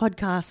on this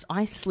podcast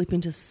I slip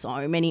into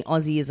so many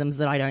Aussieisms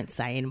that I don't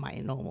say in my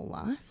normal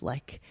life.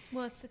 Like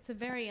Well, it's a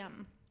very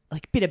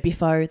bit of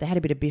biffo. They had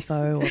a bit of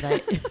biffo, or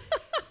they.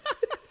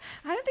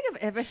 I don't think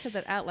I've ever said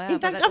that out loud, In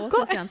but fact, that I've also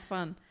got- sounds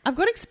fun. I've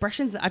got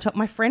expressions that I taught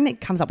my friend. It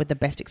comes up with the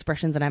best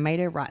expressions, and I made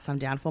her write some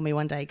down for me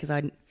one day because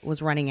I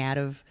was running out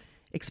of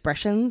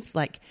expressions.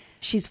 Like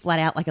she's flat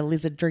out like a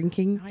lizard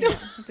drinking, Oh, yeah,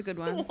 that's a good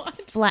one.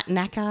 flat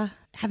knacker,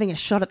 having a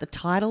shot at the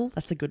title.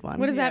 That's a good one.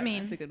 What does Yeah, that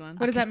mean? that's a good one.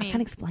 What does that I mean?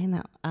 can't explain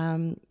that.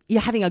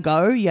 You're having a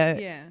go.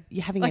 You're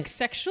having Like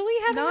sexually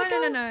having No, a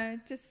go? no.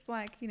 Just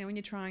like, when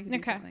you're trying to do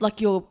Okay. something. like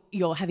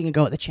you're having a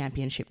go at the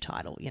championship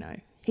title. You know,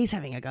 he's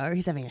having a go.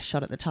 He's having a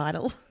shot at the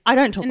title. I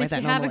don't talk And like if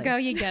that you have normally. a go,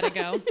 you get a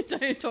go.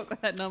 Don't talk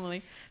like that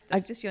normally.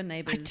 That's just your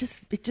neighbours.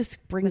 It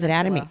just brings it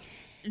out of me.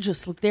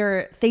 Just look,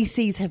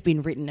 theses have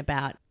been written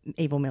about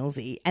Evil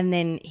Millsy, and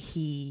then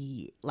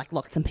he like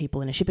locked some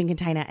people in a shipping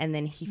container, and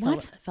then he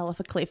fell off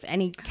a cliff,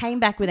 and he came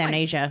back with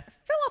amnesia.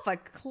 Fell off a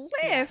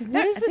cliff.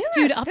 What is this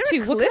dude up to?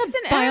 What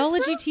kind of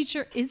biology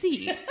teacher is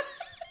he?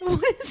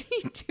 What is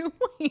he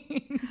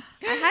doing?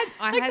 I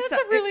Like, had that's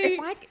some, a really-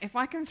 if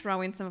I can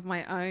throw in some of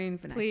my own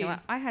vernacular,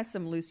 Please. I had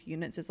some loose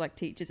units as like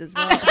teachers as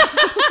well.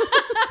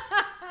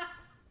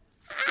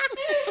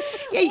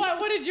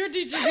 What did your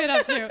teacher get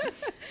up to?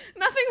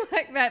 Nothing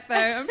like that, though.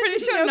 I'm pretty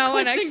sure no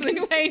one actually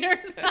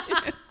containers.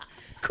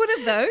 could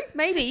have, though.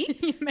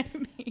 Maybe.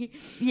 Maybe.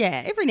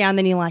 Yeah, every now and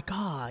then you're like,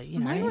 oh, you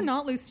know. Mine were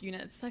not loose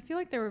units. I feel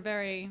like they were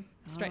very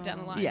straight down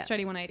the line, Yeah.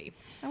 straight 180.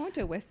 I went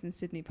to Western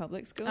Sydney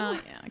Public School. Oh,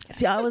 yeah, okay.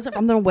 See, I was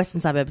from the western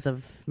suburbs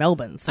of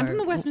Melbourne. So I'm from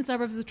the western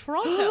suburbs of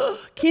Toronto.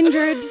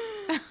 kindred.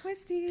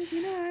 Westies,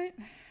 you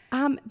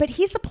know. But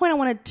here's the point I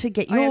wanted to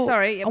get Oh, yeah, your.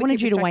 sorry. Yeah, I we wanted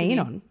keep you to weigh in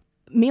distracting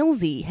on.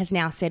 Millsy has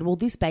now said, well,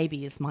 this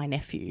baby is my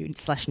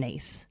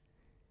nephew/niece.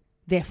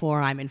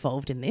 Therefore, I'm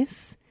involved in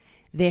this.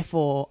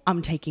 Therefore,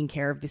 I'm taking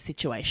care of this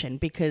situation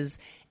because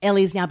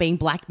Ellie is now being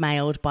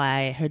blackmailed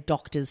by her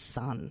doctor's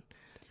son,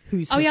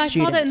 who's her I saw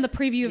student. that in the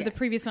preview of the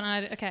previous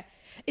one. Okay.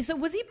 So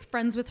was he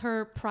friends with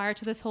her prior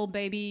to this whole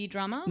baby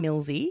drama?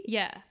 Millsy.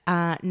 Yeah.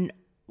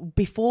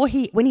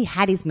 When he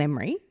had his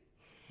memory,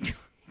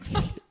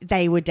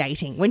 they were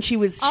dating. When she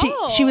was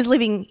Oh. she was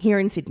living here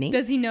in Sydney.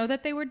 Does he know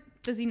that they were?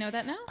 Does he know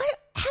that now?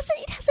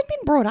 It hasn't been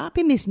brought up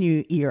in this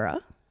new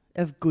era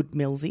of good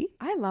Millsy.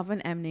 I love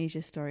an amnesia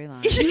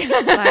storyline.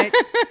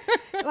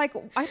 like,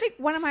 I think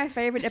one of my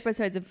favorite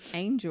episodes of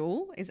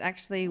Angel is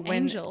actually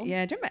when... Angel?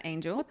 Yeah, do you remember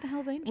Angel? What the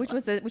hell's Angel?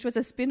 Which was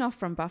a spin-off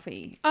from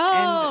Buffy.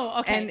 Oh,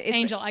 okay. And it's-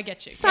 Angel, I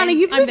get you.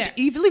 Sonny, I'm there.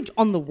 you've lived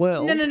on the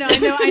world. No.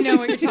 I know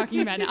what you're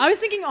talking about now. I was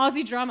thinking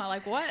Aussie drama.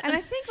 Like what? And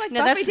I think No,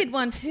 Buffy that's- did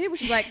one too,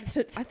 which is I think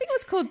it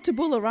was called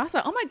Tabula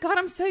Rasa. Oh my God,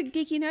 I'm so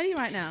geeky nerdy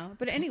right now.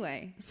 But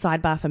anyway.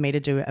 Sidebar for me to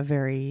do a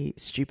very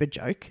stupid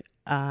joke.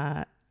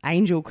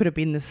 Angel could have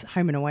been this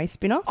Home and Away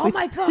spin-off. Oh with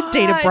my God.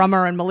 Dina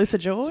Brummer and Melissa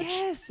George.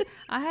 Yes.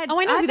 I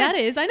know who that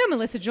is. I know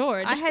Melissa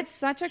George. I had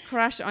such a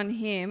crush on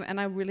him, and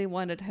I really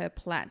wanted her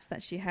plaits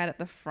that she had at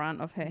the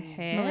front of her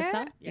hair.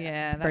 Melissa?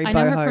 Yeah. Very I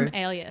know her boho. from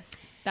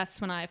Alias.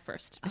 That's when I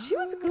first. She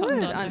was good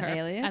cottoned onto on her.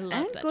 Alias I loved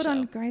and that good show.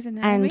 on Grey's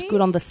Anatomy. And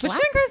good on the Was slap. she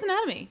in Grey's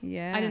Anatomy?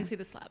 Yeah. I didn't see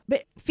the slap.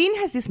 But Finn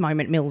has this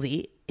moment,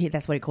 Millsy.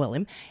 That's what he call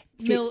him.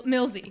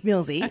 Millsy.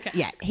 Millsy. Okay.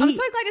 Yeah. I'm so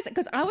glad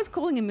because I was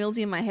calling him Millsy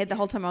in my head the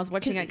whole time I was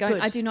watching it going,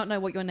 Good. I do not know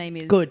what your name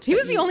is. Good. He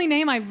was the only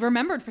name I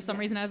remembered for some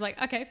reason. I was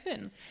like, okay,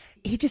 Finn.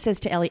 He just says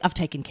to Ellie, I've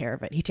taken care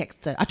of it. He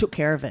texts her, I took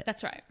care of it.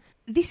 That's right.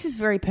 This is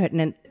very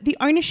pertinent. The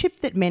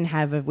ownership that men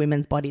have of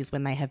women's bodies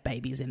when they have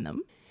babies in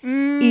them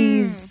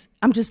is,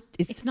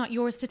 It's not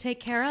yours to take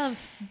care of,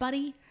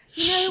 buddy.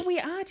 You know, we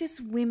are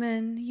just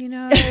women, you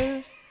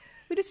know.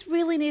 We just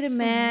really need a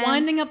man.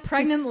 Winding up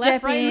pregnant to left,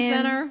 step right, and in.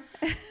 center.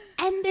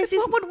 and there's this,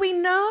 What would we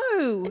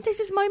know? there's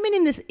this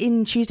moment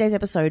in Tuesday's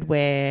episode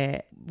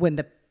where when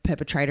the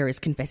perpetrator is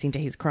confessing to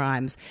his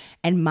crimes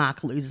and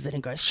Mark loses it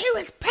and goes,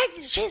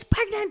 she's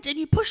pregnant and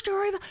you pushed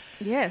her over.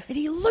 Yes. And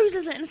he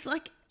loses it and it's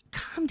like,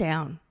 calm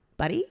down,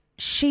 buddy.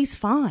 She's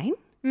fine.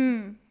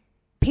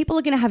 People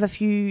are going to have a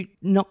few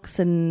knocks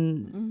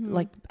and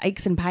like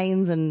aches and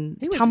pains and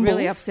He was tumbles.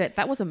 really upset.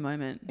 That was a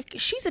moment.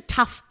 She's a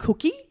tough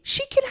cookie.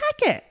 She can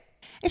hack it.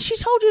 And she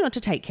told you not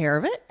to take care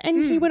of it.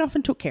 And he went off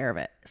and took care of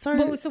it.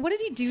 So So what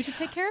did he do to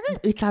take care of it?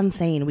 it's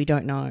unseen. We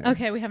don't know.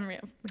 Okay, we haven't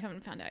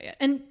found out yet.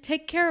 And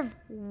take care of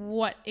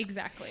what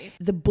exactly?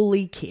 The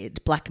bully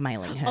kid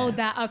blackmailing her. Oh,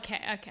 that. Okay.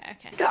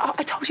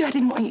 I told you I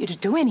didn't want you to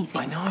do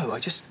anything. I know, I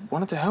just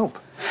wanted to help.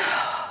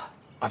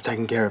 I've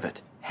taken care of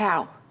it.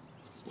 How?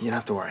 You don't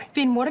have to worry.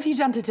 Finn, what have you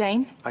done to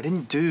Dean? I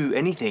didn't do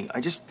anything.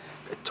 I just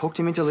talked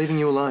him into leaving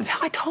you alone.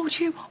 I told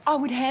you I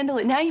would handle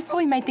it. Now you've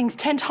probably made things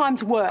 10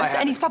 times worse,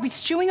 and he's probably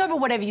stewing over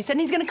whatever you said,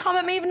 and he's going to come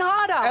at me even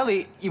harder.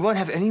 Ellie, you won't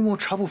have any more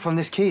trouble from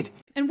this kid.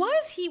 And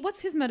what's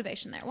his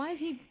motivation there? Why is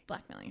he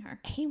blackmailing her?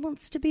 He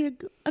wants to be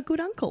a good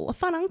uncle, a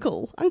fun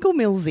uncle. Uncle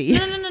Millsy.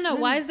 No.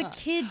 Why is the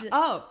kid...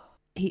 Oh.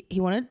 He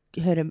wanted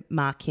her to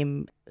mark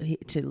him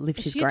to lift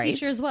Is his she grades. a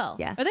teacher as well?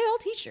 Yeah. Are they all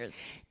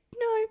teachers?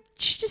 No,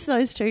 she's just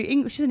those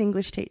two. She's an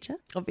English teacher,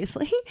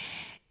 obviously.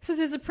 So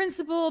there's a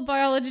principal, a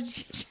biology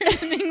teacher,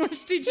 an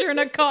English teacher, and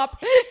a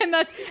cop, and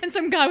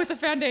some guy with a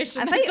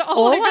foundation. Are That's they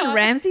all I all on got.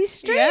 Ramsey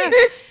Street? Yeah.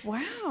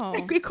 Wow.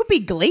 It could be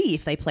Glee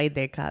if they played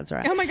their cards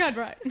right. Oh my god!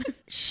 Right.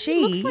 She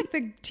Looks like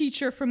the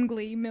teacher from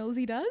Glee,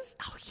 Millsy does.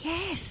 Oh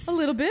yes, A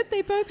little bit.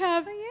 They both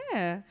have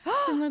Yeah.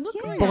 similar look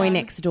going Boy on.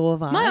 Next Door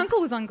vibes. My uncle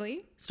was on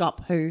Glee.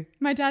 Stop. Who?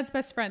 My dad's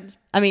best friend.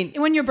 I mean,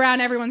 When you're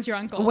brown, everyone's your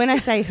uncle. when I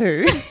say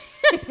who,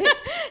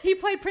 He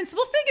played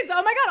Principal Figgins.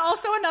 Oh my god!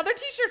 Also another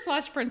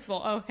teacher /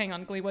 principal. Oh, hang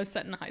on. Glee was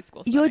set in a high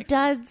school. So that your makes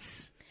sense.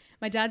 dad's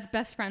My dad's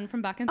best friend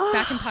from back in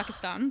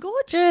Pakistan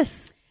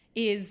gorgeous.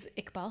 is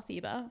Iqbal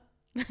Thiba.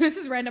 This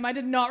is random. I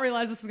did not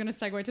realize this was going to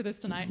segue to this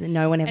tonight.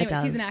 No one ever Anyways,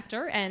 does. He's an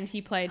actor and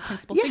he played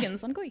Principal Yeah.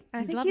 Figgins on Glee. I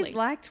He's think lovely. he's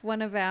liked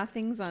one of our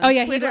things on Oh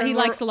yeah, Twitter. he and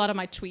likes a lot of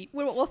my tweets.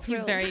 we're all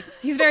he's thrilled.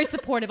 he's very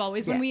supportive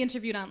always. When Yeah. we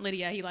interviewed Aunt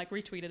Lydia, he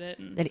retweeted it.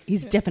 And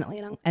He's definitely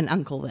an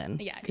uncle then.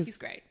 yeah, 'Cause he's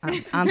great.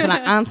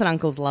 Aunts and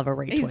uncles love a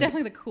retweet. He's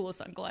definitely the coolest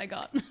uncle I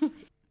got.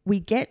 We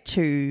get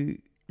to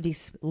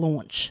this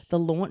launch, the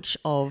launch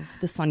of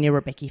the Sonia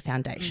Rebecca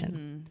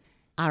Foundation.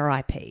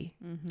 R.I.P.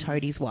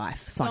 Toadie's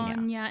wife, Sonia.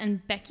 Sonia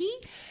and Becky.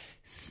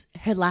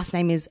 Her last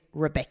name is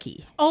Rebecca.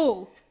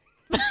 Oh,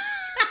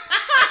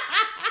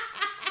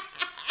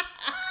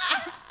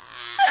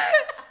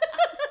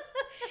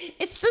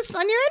 It's the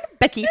Sonia and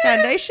Becky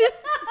Foundation.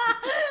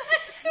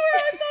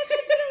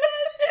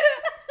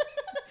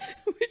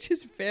 Which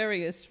is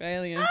very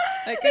Australian.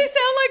 They sound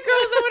like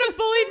girls that would have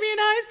bullied me in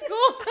high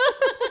school.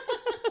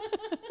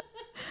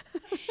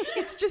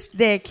 It's just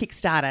their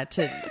Kickstarter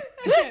to,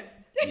 just,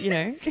 you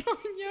know. Sonia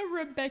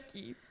Rebecca.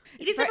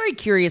 It is a very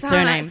curious Sana,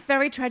 surname. it's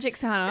very tragic,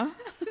 Sana.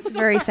 It's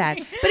very sad.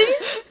 But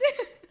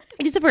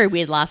it is a very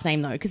weird last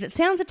name, though, because it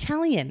sounds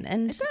Italian.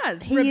 And It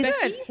does. He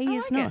Rebecca. is, he I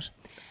is like not. it.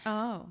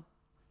 Oh.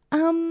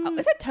 Um,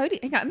 Is that Toadie?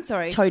 Hang on, I'm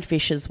sorry.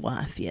 Toadfish's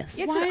wife, yes.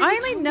 Yes, Why because is I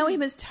it only know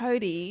him as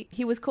Toadie.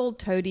 He was called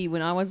Toadie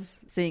when I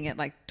was seeing it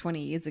like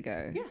 20 years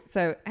ago. Yeah.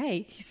 So,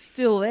 hey, he's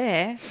still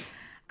there.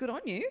 Good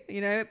on you,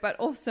 you know. But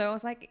also, I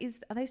was like,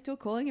 are they still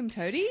calling him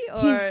Toadie?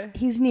 Or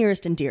His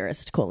nearest and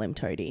dearest call him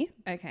Toadie.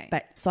 okay.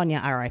 But Sonia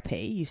R.I.P.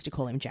 used to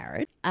call him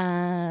Jared.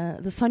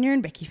 The Sonia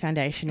and Becky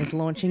Foundation is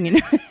launching in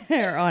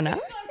her honour.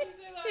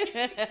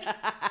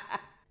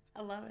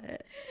 I love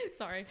it.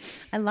 Sorry.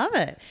 I love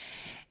it.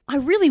 I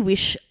really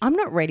wish, I'm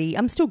not ready.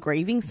 I'm still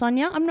grieving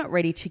Sonia. I'm not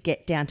ready to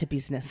get down to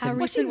business. How and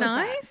was she recent was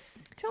that?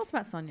 nice? Tell us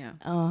about Sonia.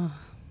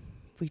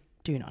 we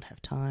do not have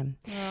time.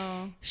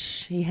 Oh.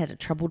 She had a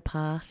troubled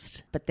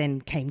past, but then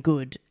came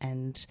good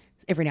and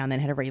every now and then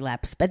had a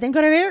relapse, but then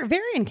got a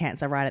ovarian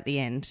cancer right at the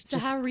end. So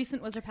how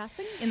recent was her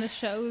passing in the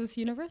show's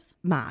universe?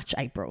 March,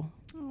 April.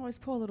 Oh, those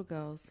poor little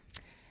girls.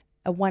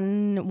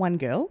 One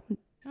girl.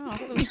 Oh, I thought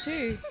there was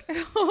two.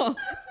 Oh,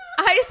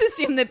 I just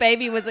assumed the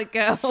baby was a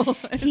girl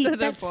instead of a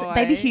That's boy.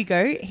 baby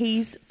Hugo.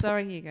 He's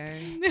Sorry,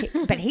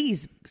 Hugo. but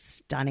he's a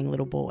stunning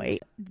little boy.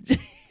 Sorry,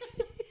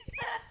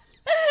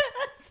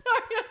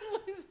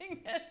 I'm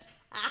losing it.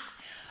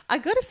 I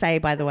got to say,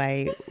 by the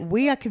way,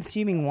 we are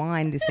consuming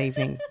wine this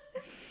evening.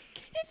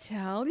 Can you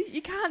tell?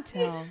 You can't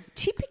tell.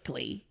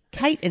 Typically,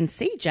 Kate and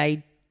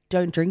CJ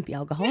don't drink the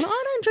alcohol, and I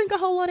don't drink a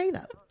whole lot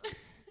either.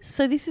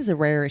 So this is a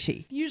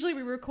rarity. Usually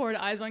we record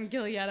Eyes on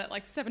Gilead at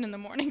like 7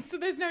 a.m, so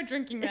there's no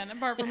drinking then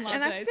apart from lattes.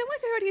 And I feel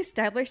like I already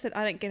established that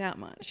I don't get out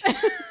much.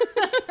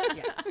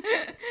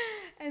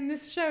 And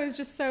this show is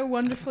just so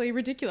wonderfully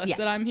ridiculous Yeah.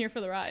 that I'm here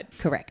for the ride.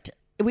 Correct.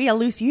 We are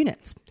loose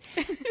units.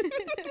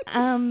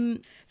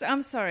 So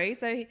I'm sorry.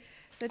 So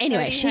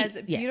Anyway, Toadie she- has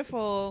a yeah.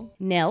 beautiful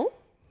Nell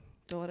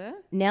daughter.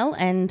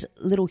 and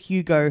little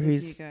Hugo,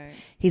 who's Hugo.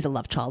 he's a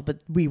love child, but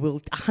we will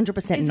 100%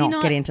 Is he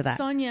not get into that.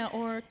 Sonia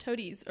or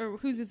Toadie's or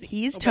whose is he?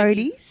 He is Or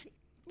Toadie's. Becky's?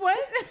 What?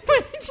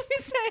 What did you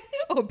say?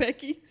 Or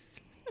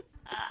Becky's.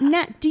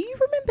 Nat, do you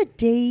remember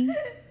Dee?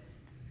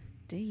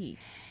 D.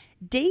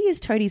 Dee is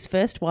Toadie's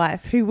first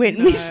wife who went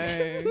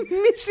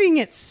missing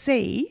at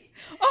sea.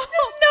 Oh,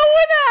 does no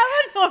one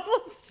have a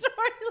normal story?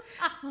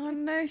 Oh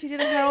no, she did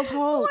a Harold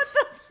Holt.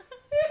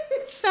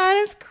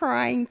 Sana's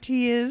crying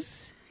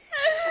tears.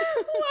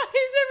 Why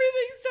is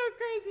everything so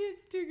crazy?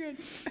 It's too good.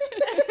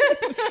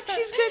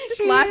 She's good.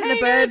 Just life in the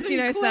birds, you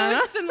know,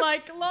 Sana. And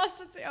like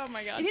lost at sea. Oh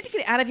my god. You need to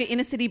get out of your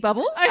inner city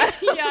bubble.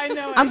 I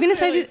know. I'm going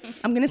to really. say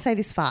this. I'm going to say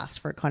this fast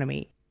for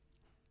economy.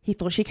 He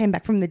thought she came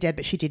back from the dead,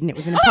 but she didn't. It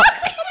was an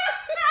imposter.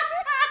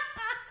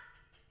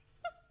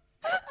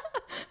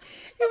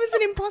 It was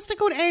an imposter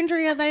called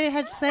Andrea. They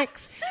had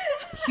sex.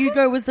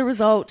 Hugo was the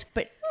result.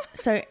 But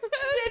so Did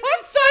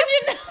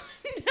Sonia know?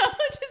 No,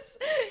 just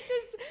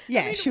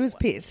yeah, I mean, she was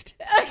pissed.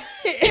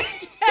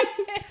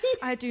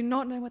 I do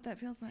not know what that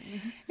feels like.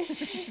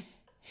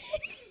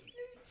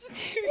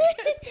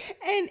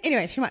 And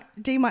anyway,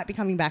 Dee might be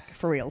coming back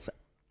for real. So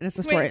that's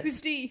a story. Wait,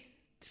 who's D?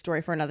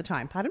 Story for another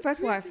time. Pardon?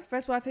 First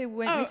wife who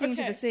went missing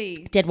to okay. the sea.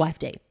 Dead wife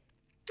Dee.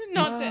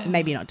 Not dead.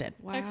 Maybe not dead.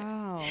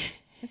 Wow.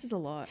 This is a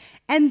lot.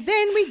 And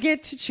then we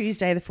get to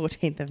Tuesday, the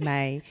 14th of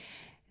May.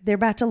 They're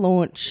about to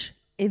launch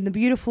in the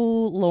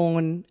beautiful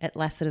lawn at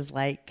Lassiter's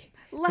Lake.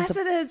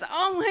 Lassiter's.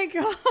 Oh my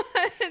God.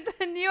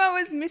 I knew I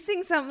was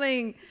missing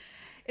something.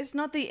 It's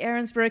not the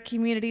Erinsborough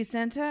Community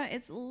Centre.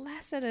 It's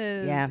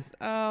Lassiter's. Yeah.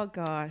 Oh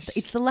gosh.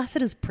 It's the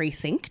Lassiter's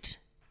precinct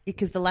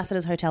because the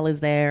Lassiter's Hotel is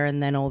there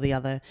and then all the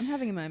other I'm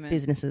having a moment.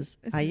 businesses.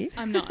 This Are is- you?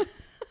 I'm not.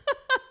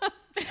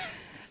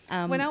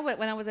 When I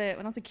was a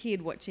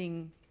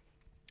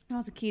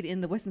kid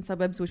in the western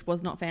suburbs, which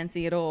was not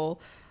fancy at all,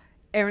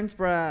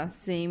 Erinsborough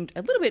seemed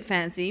a little bit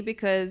fancy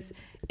because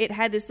it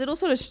had this little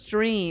sort of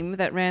stream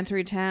that ran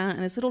through town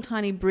and this little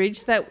tiny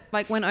bridge that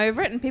like went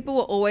over it, and people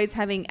were always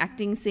having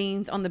acting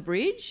scenes on the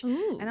bridge.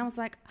 Ooh. And I was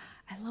like,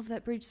 I love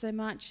that bridge so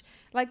much.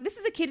 Like, this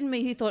is a kid in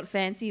me who thought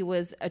fancy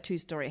was a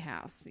 2-story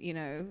house, you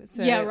know?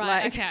 So, Yeah,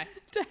 right, like, okay.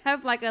 To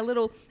have like a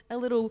little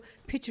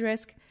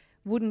picturesque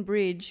wooden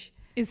bridge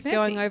Is fancy.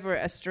 going over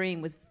a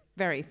stream was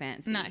very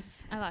fancy.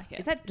 Nice. I like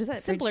it. Does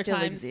that Simpler bridge still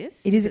times.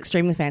 exist? It is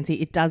extremely fancy.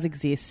 It does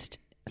exist.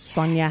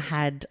 Sonia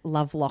had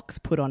love locks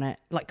put on it.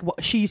 Like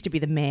she used to be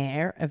the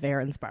mayor of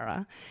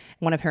Erinsborough.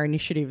 One of her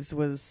initiatives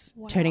was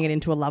turning it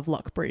into a love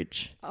lock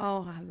bridge.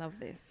 Oh, I love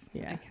this.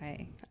 Yeah.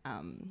 Okay.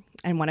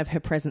 And one of her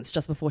presents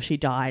just before she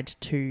died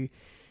to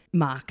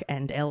Mark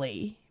and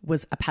Ellie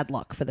was a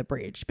padlock for the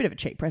bridge. Bit of a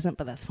cheap present,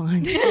 but that's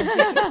fine.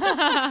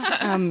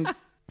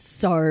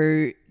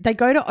 So they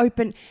go to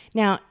open.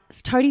 Now,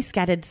 Toadie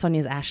scattered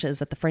Sonia's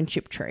ashes at the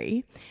friendship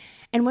tree.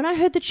 And when I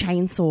heard the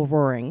chainsaw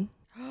roaring,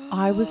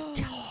 I was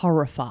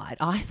horrified.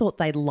 I thought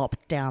they'd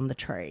lopped down the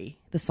tree,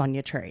 the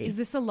Sonia tree. Is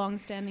this a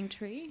long-standing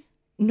tree?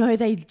 No,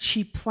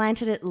 she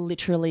planted it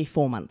literally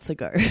 4 months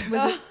ago.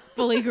 Was it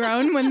fully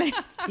grown when they...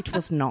 It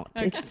was not.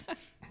 It's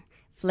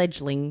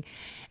fledgling.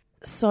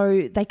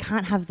 So they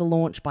can't have the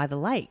launch by the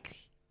lake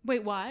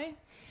Wait, why?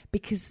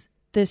 because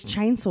there's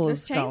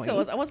chainsaws going.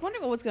 I was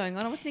wondering what was going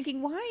on. I was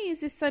thinking, why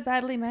is this so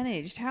badly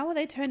managed? How are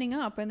they turning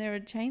up when there are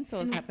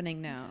chainsaws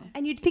happening now?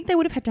 And you'd think they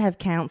would have had to have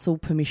council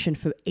permission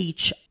for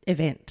each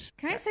event.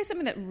 Can I say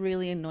something that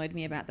really annoyed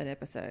me about that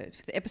episode?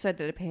 The episode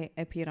that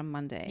appeared on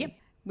Monday. Yep.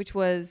 Which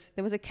was,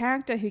 there was a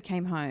character who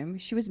came home.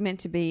 She was meant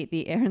to be at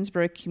the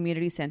Erinsborough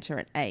Community Centre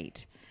at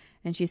 8.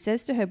 And she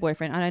says to her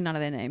boyfriend, I know none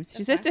of their names.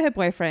 She says to her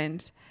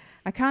boyfriend,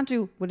 I can't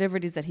do whatever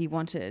it is that he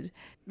wanted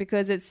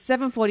because it's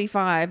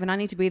 7:45 and I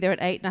need to be there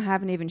at 8 and I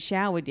haven't even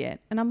showered yet.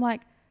 And I'm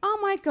like, oh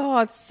my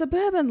God,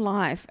 suburban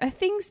life. Are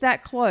things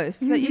that close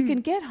so that you can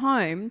get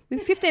home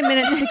with 15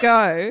 minutes to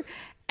go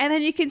and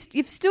then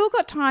you've still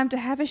got time to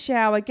have a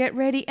shower, get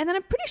ready. And then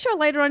I'm pretty sure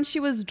later on she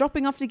was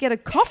dropping off to get a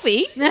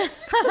coffee. And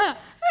I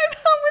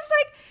was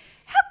like,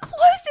 how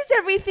close is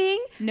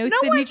everything? No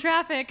Sydney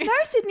traffic. No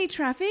Sydney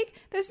traffic.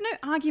 There's no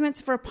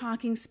arguments for a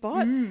parking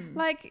spot.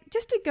 Like,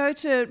 just to go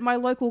to my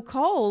local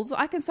Coles,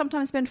 I can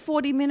sometimes spend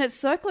 40 minutes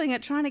circling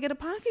it trying to get a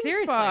parking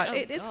spot. Oh,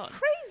 It's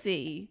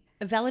crazy.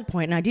 A valid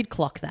point, and I did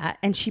clock that.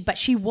 And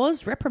she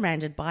was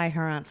reprimanded by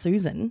her Aunt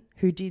Susan,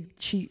 who did.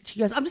 She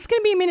goes, I'm just going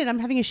to be a minute. I'm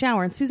having a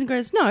shower. And Susan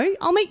goes, no,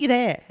 I'll meet you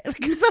there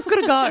because I've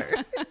got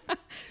to go.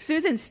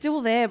 Susan's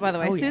still there, by the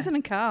way. Oh, yeah. Susan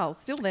and Carl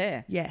still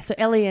there. Yeah. So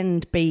Ellie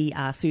and B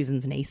are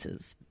Susan's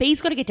nieces.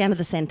 B's got to get down to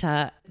the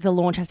centre. The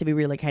launch has to be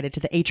relocated to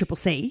the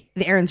ECCC,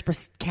 the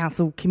Erinsborough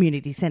Council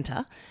Community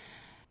Centre.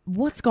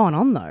 What's gone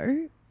on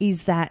though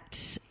is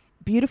that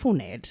beautiful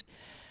Ned.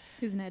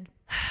 Who's Ned?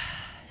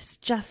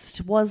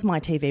 Just was my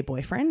TV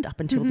boyfriend up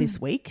until this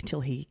week,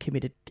 till he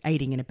committed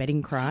aiding and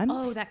abetting crimes.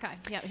 Oh, that guy.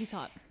 Yeah, he's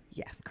hot.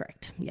 Yeah,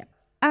 correct. Yeah.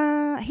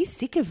 He's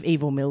sick of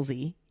evil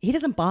Millsy. He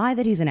doesn't buy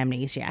that he's an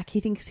amnesiac.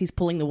 He thinks he's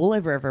pulling the wool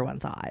over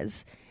everyone's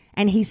eyes.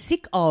 And he's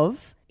sick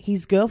of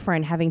his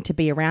girlfriend having to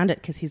be around it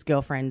because his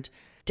girlfriend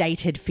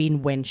dated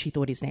Finn when she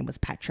thought his name was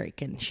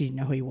Patrick and she didn't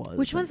know who he was.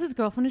 Which one's his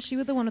girlfriend? Is she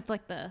with the one with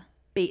like the...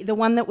 B, the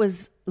one that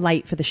was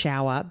late for the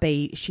shower.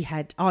 B, she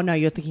had... Oh, no,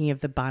 you're thinking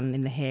of the bun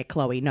in the hair.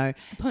 Chloe, no.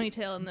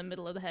 ponytail in the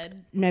middle of the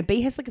head. No,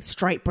 B has like a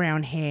straight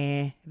brown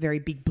hair, very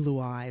big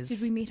blue eyes.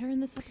 Did we meet her in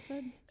this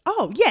episode?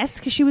 Oh, yes,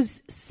 because she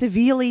was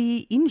severely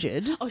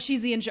injured. Oh, she's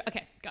the injured...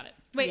 Okay, got it.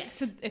 Wait, Yes.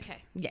 so, okay.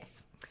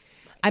 Yes.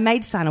 I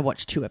made Sana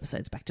watch 2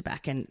 episodes back to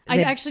back, and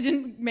I actually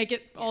didn't make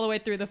it all the way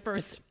through the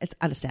first it's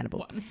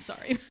understandable. one.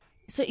 Sorry.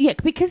 So, yeah,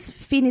 because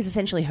Finn is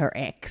essentially her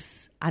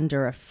ex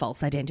under a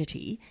false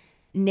identity,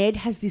 Ned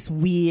has this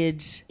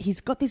weird...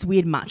 He's got this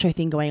weird macho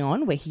thing going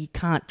on where he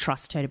can't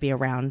trust her to be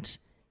around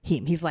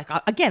him. He's like,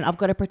 again, I've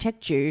got to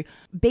protect you.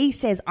 B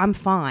says, I'm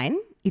fine.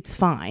 It's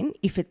fine.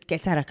 If it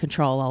gets out of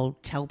control, I'll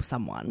tell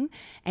someone.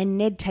 And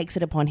Ned takes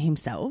it upon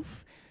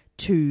himself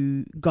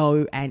to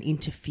go and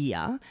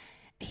interfere.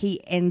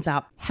 He ends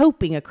up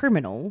helping a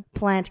criminal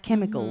plant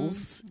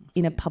chemicals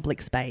in a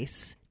public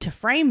space to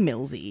frame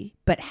Millsy.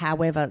 But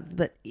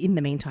in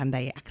the meantime,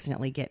 they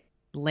accidentally get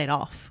let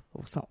off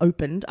or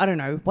opened. I don't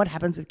know what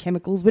happens with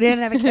chemicals. We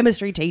didn't have a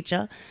chemistry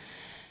teacher.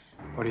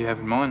 What do you have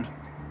in mind?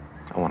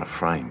 I want to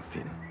frame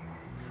Finn.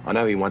 I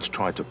know he once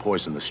tried to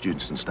poison the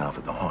students and staff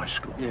at the high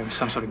school. Yeah, with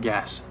some sort of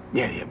gas.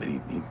 Yeah, but he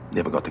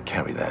never got to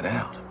carry that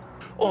out.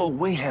 All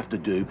we have to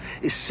do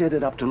is set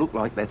it up to look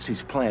like that's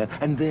his plan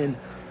and then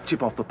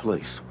tip off the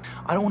police.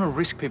 I don't want to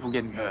risk people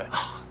getting hurt.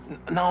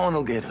 No one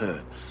will get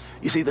hurt.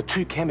 You see, the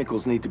 2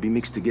 chemicals need to be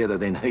mixed together,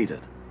 then heated.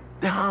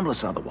 They're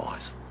harmless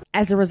otherwise.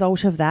 As a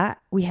result of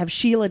that, we have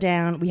Sheila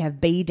down, we have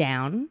B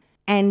down,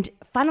 and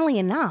funnily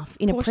enough,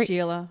 Poor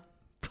Sheila.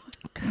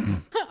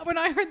 When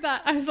I heard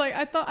that, I was like,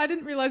 I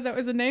didn't realize that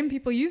was a name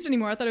people used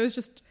anymore. I thought it was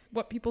just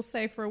what people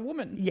say for a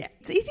woman. Yeah,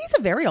 it is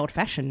a very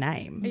old-fashioned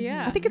name.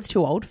 Yeah. I think it's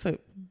too old for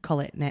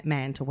Colette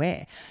Man to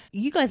wear.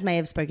 You guys may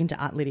have spoken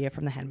to Aunt Lydia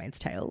from The Handmaid's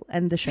Tale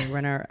and the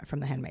showrunner from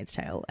The Handmaid's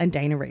Tale and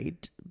Dana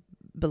Reed,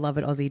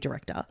 beloved Aussie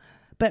director,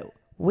 but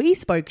we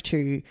spoke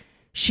to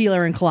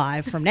Sheila and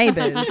Clive from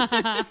Neighbours.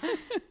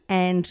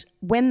 And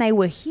when they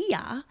were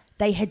here,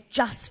 they had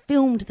just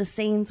filmed the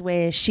scenes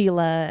where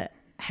Sheila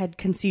had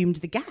consumed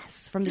the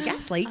gas from the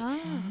gas leak.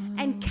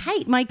 And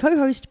Kate, my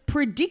co-host,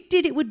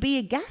 predicted it would be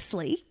a gas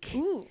leak.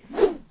 Ooh.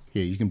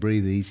 Yeah, you can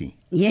breathe easy.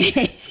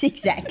 Yes,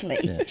 exactly.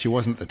 Yeah, she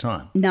wasn't at the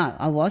time. No,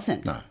 I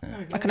wasn't. No.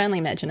 Yeah. I can only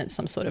imagine it's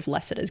some sort of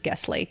Lassiter's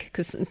gas leak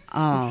because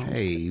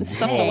Hey,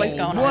 stuff's always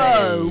going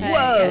on.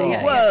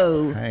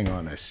 Whoa. hang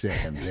on a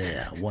second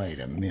there. Wait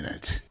a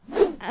minute.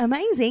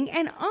 Amazing.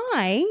 And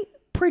I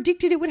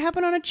predicted it would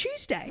happen on a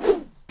Tuesday.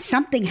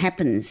 Something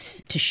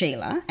happens to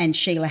Sheila and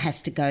Sheila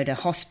has to go to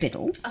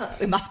hospital.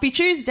 It must be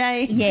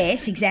Tuesday.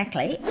 Yes,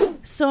 exactly.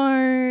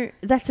 So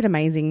that's an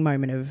amazing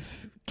moment of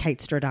Kate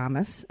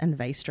Stradamus and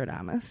Vay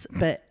Stradamus,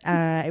 but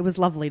it was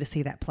lovely to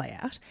see that play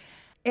out.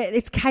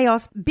 It's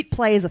chaos. Bit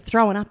players are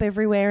throwing up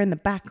everywhere in the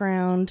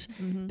background.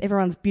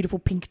 Everyone's beautiful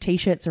pink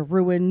T-shirts are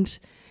ruined.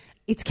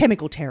 It's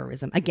chemical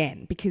terrorism,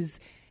 again, because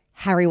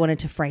Harry wanted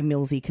to frame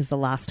Millsy because the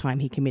last time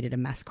he committed a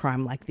mass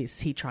crime like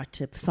this, he tried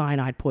to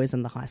cyanide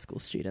poison the high school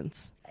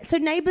students. So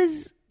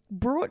Neighbours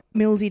brought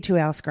Millsy to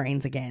our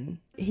screens again.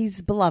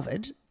 He's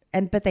beloved,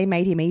 but they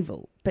made him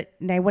evil. But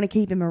they want to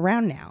keep him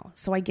around now.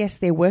 So I guess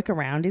their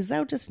workaround is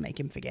they'll just make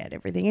him forget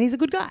everything. And he's a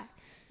good guy.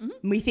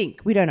 Mm-hmm. We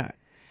think. We don't know.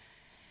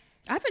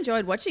 I've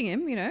enjoyed watching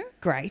him,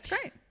 Great. It's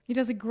great. He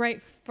does a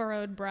great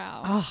furrowed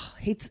brow. Oh,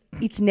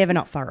 it's never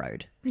not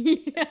furrowed.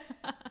 Yeah.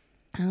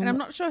 And I'm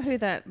not sure who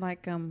that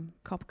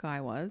cop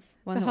guy was.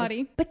 The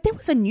hottie. But there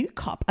was a new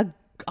cop.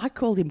 I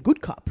called him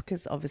good cop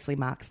because obviously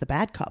Mark's the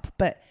bad cop.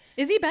 But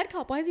is he a bad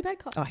cop? Why is he a bad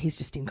cop? Oh, he's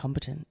just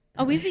incompetent.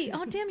 Oh, is he?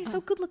 Oh, damn, he's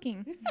so good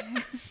looking.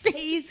 But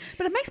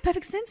it makes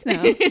perfect sense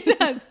now. It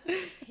does.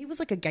 He was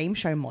like a game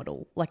show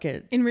model, like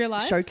in real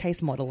life,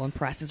 showcase model on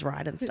Price is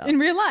Right and stuff. In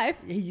real life?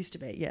 He used to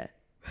be, yeah.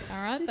 All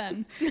right,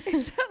 then.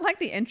 Is that like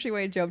the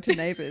entryway job to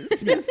Neighbours?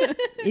 Yeah.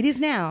 It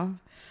is now.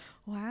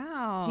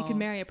 Wow. He could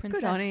marry a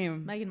princess. Good on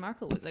him. Meghan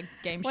Markle was a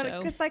game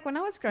show. Because when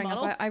I was growing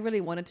up, I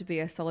really wanted to be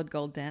a solid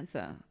gold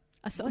dancer.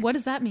 What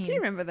does that mean? Do you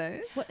remember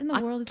those? What in the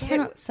world is that? I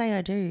cannot say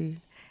I do.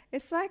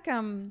 It's like,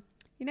 you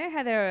know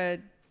how there are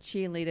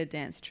cheerleader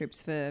dance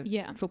troops for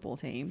football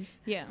teams?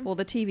 Yeah. Well,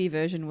 the TV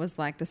version was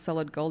like the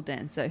solid gold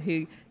dancer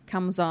who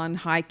comes on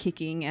high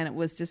kicking, and it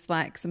was just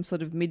like some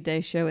sort of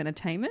midday show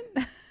entertainment.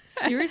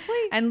 Seriously?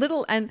 and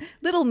little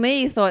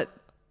me thought,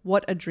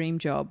 what a dream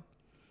job.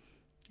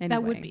 Anyway.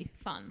 That would be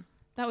fun.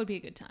 That would be a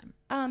good time.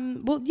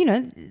 Well,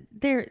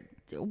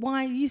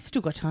 why you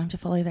still got time to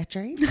follow that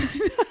dream?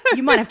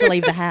 You might have to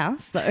leave the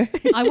house though.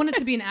 I wanted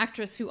to be an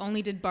actress who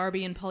only did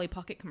Barbie and Polly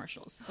Pocket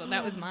commercials. So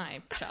that was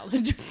my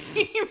childhood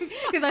dream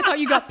because I thought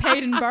you got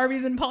paid in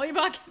Barbies and Polly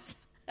Pockets.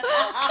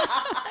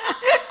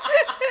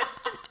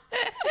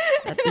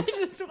 I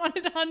just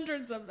wanted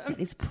hundreds of them. It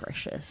is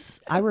precious.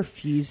 I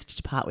refused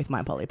to part with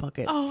my Polly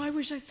Pockets. Oh, I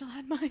wish I still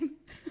had mine.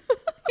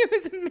 It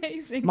was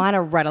amazing. Mine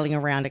are rattling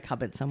around a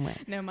cupboard somewhere.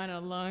 No, mine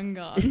are long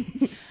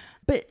gone.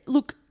 But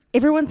look,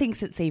 everyone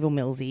thinks it's evil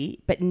Millsy,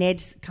 but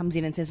Ned comes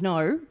in and says,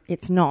 no,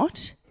 it's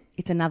not.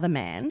 It's another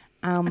man.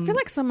 I feel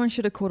like someone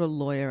should have called a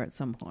lawyer at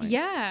some point.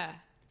 Yeah.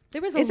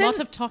 There was a lot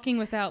of talking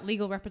without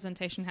legal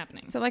representation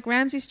happening. So like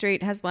Ramsay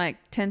Street has like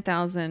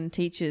 10,000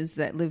 teachers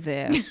that live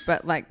there,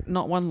 but like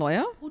not one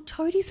lawyer. Well,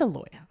 Toadie's a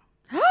lawyer.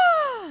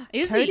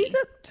 Is Toadie's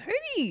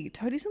he?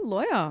 Toadie's a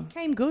lawyer.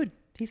 Came good.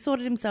 He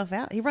sorted himself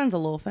out. He runs a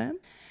law firm.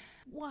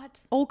 What?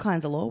 All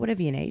kinds of law,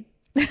 whatever you need.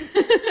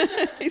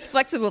 He's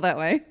flexible that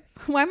way.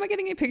 Why am I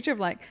getting a picture of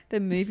like the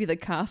movie The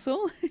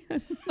Castle?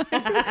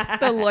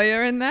 The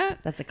lawyer in that?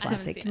 That's a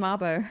classic. It's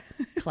Marbo.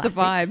 It's Classic.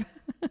 the vibe.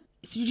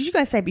 So did you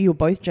guys say you were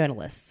both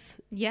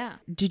journalists? Yeah.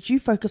 Did you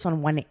focus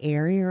on one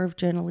area of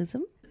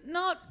journalism?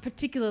 Not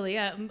particularly.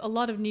 A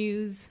lot of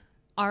news,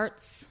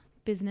 arts,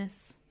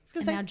 business,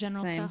 and now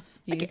general Same. stuff.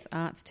 News,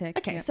 arts, tech.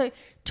 Okay, yep. so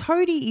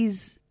Toadie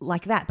is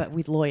like that, but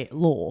with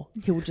law.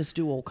 He'll just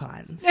do all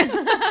kinds.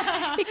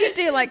 He could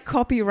do like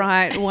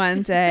copyright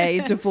one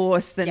day,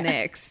 divorce the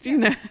next,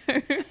 Yeah.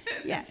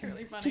 That's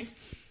really funny. Just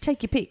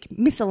take your pick.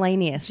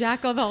 Miscellaneous.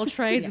 Jack of all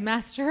trades,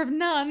 master of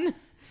none.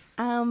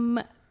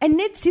 And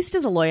Ned's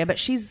sister's a lawyer, but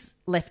she's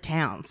left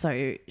town,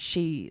 so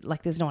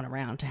there's no one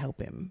around to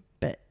help him.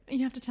 But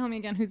You have to tell me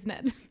again who's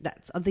Ned.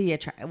 that's the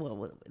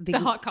The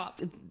hot cop.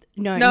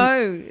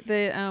 No,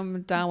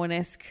 the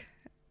Darwin-esque.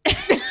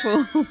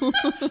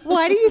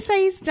 Why do you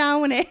say he's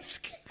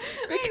Darwin-esque?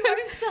 Because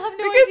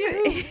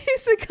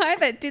he's the guy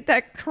that did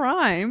that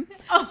crime,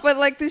 but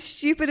like the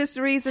stupidest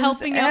reasons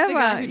Helping ever. out the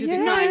guy who did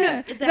the crime.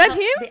 No. Is that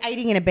him? The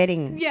aiding and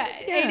abetting. Yeah,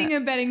 aiding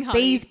and abetting Hottie.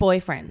 B's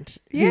boyfriend,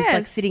 who's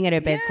like sitting at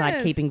her bedside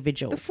Yes. keeping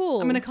vigil. The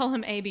fool. I'm going to call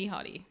him AB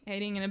Hottie.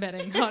 Aiding and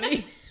abetting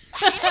Hottie.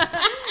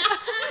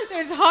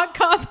 There's hot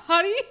cop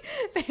Hottie.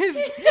 There's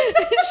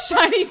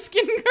shiny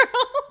skin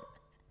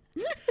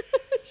girl.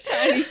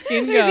 Shiny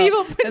skin There's girl.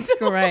 evil That's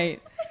principal. great.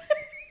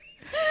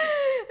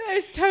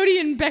 There's Toadie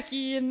and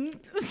Becky and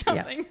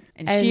something.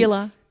 And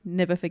Sheila.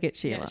 Never forget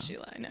Sheila. Yeah,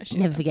 Sheila. I know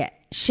Sheila. Never forget.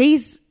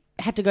 She's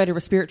had to go to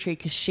respiratory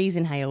because she's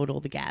inhaled all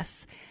the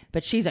gas,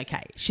 but she's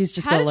okay. She's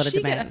just How got a did lot of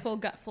she get a demands. full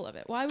gut full of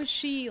it? Why was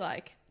she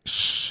like...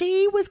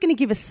 She was going to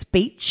give a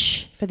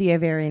speech for the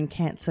ovarian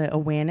cancer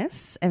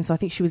awareness, and so I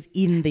think she was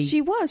in the. She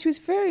was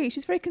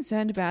very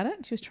concerned about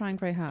it. She was trying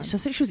very hard. So I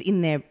think she was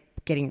in there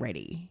getting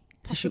ready.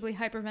 So she, Possibly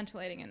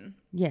hyperventilating and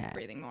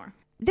breathing more.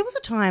 there was a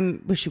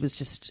time where she was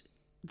just.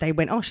 They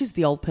went, oh, she's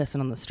the old person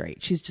on the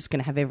street. She's just going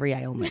to have every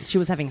ailment. She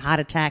was having heart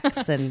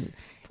attacks and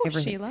Poor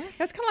everything. Sheila.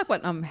 That's kind of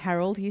like what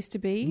Harold used to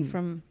be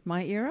from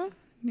my era.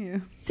 Yeah.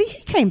 See,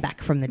 he came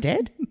back from the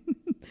dead.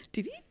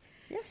 Did he?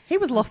 Yeah, he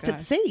was lost God.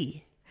 at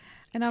sea.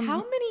 And How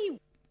many...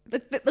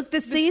 look,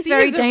 the sea is sea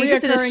very is a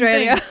dangerous in reoccurring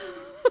Australia.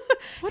 thing.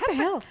 What the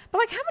hell? But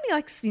like, how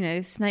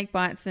many snake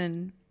bites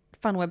and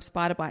fun web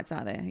spider bites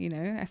are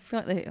there? I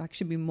feel like there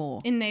should be more.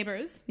 In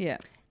Neighbours? Yeah.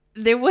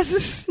 There was a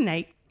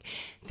snake.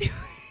 A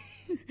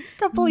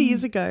couple of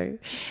years ago,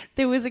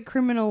 there was a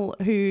criminal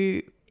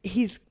who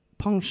his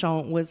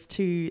penchant was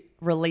to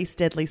release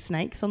deadly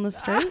snakes on the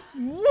street.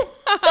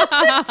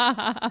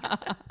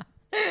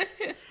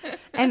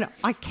 And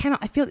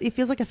it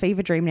feels like a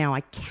fever dream now.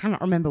 I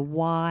cannot remember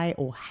why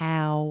or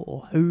how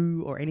or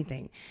who or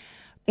anything.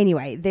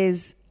 Anyway,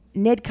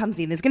 Ned comes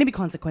in. There's going to be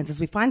consequences.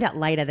 We find out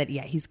later that,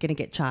 he's going to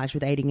get charged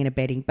with aiding and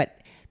abetting.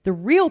 But the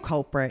real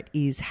culprit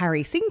is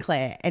Harry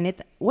Sinclair. And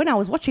when I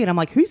was watching it, I'm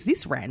like, who's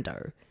this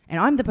rando? And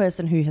I'm the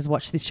person who has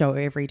watched this show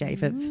every day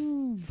for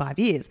 5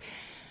 years.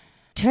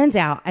 Turns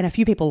out, and a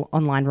few people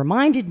online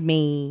reminded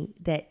me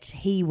that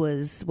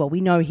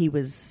we know he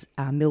was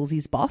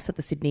Millsy's boss at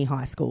the Sydney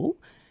High School,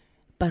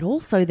 but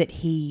also that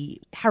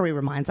Harry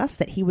reminds us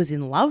that he was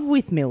in love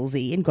with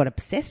Millsy and got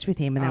obsessed with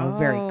him and they were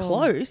very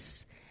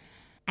close.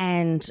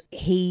 And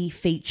he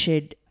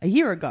featured a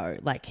year ago,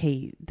 I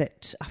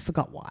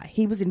forgot why.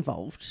 He was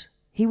involved.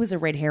 He was a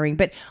red herring,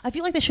 but I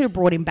feel like they should have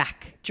brought him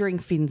back during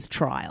Finn's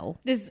trial.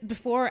 This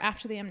before or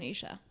after the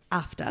amnesia?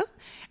 After.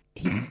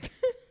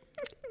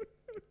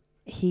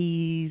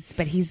 He's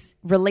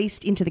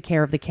released into the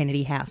care of the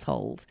Kennedy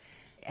household.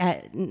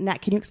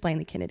 Nat, can you explain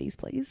the Kennedys,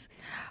 please?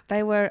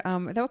 They were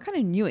kind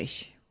of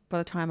newish by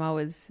the time I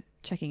was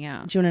checking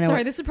out. Do you want to know?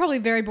 Sorry, this is probably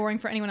very boring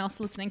for anyone else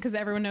listening because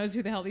everyone knows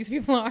who the hell these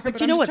people are. But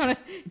do you know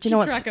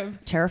what's track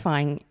of.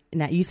 terrifying?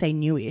 Nat, you say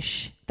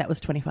newish. That was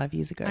 25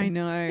 years ago. I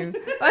know.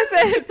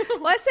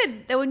 I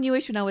said they were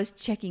newish when I was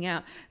checking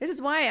out. This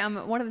is why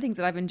one of the things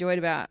that I've enjoyed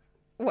about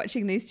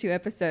watching these 2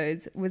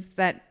 episodes was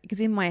that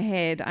because in my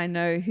head I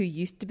know who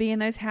used to be in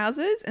those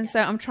houses, and so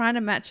I'm trying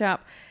to match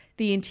up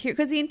the interior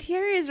because the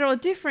interiors are all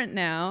different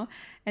now.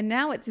 And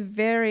now it's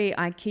very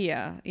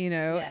IKEA,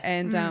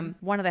 and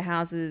one of the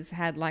houses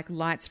had like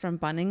lights from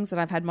Bunnings that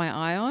I've had my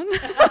eye on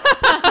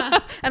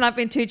and I've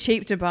been too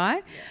cheap to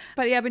buy.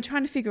 But I've been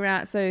trying to figure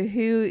out, so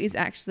who is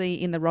actually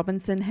in the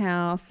Robinson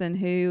house and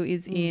who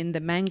is in the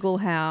Mangle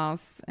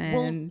house.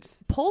 And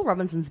Paul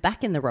Robinson's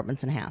back in the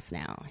Robinson house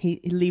now. He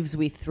lives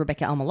with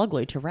Rebecca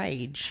Elmaloglu to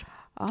Rage.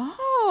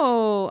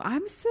 Oh,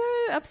 I'm so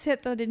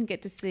upset that I didn't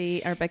get to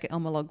see a Rebecca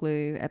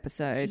Elmaloglu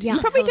episode. Yeah. You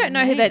probably don't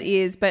know who that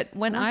is, but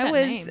when I I like that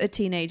was name. a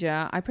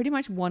teenager, I pretty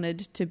much wanted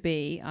to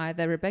be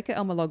either Rebecca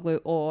Elmaloglu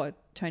or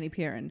Tony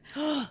Piran.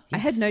 I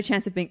had no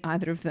chance of being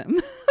either of them,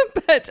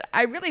 but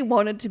I really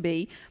wanted to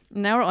be.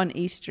 And they were on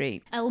East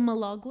Street.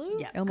 Elmaloglu?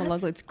 Yeah.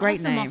 Elmaloglu, it's a great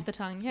awesome name. off the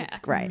tongue, yeah. It's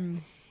great.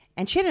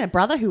 And she had a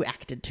brother who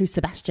acted too,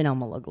 Sebastian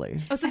Elmaloglu.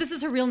 Oh, so this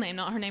is her real name,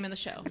 not her name in the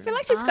show. I feel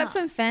like she's got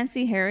some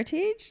fancy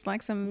heritage,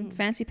 like some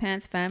fancy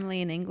pants family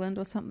in England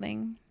or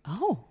something.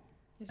 Oh,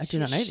 I do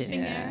not know this.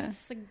 Yeah.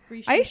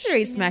 Yeah. I used to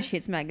read Smash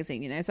Hits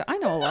magazine, so I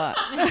know a lot.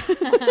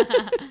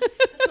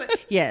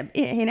 Yeah,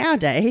 in our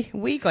day,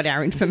 we got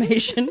our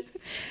information.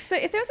 So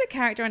if there was a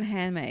character on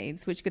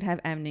Handmaids which could have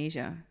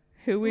amnesia,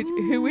 who would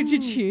you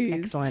choose?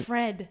 Excellent.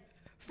 Fred.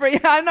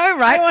 I know,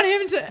 right? I want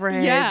him to.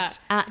 Fred. Yeah.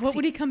 What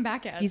would he come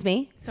back as? Excuse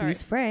me? Sorry.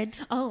 Who's Fred?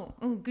 Oh,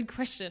 good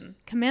question.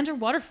 Commander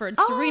Waterford,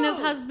 Serena's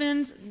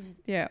husband,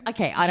 Yeah.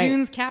 Okay,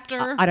 June's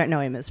captor. I don't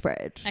know him as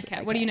Fred.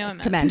 Okay, what do you know him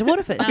as? Commander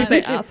Waterford. You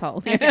say asshole.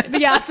 Okay,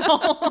 the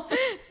asshole.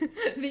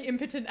 The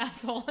impotent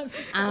asshole.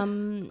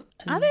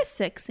 Are there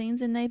sex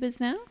scenes in Neighbours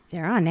now?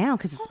 There are now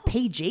because it's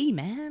PG,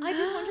 man. I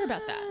did wonder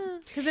about that.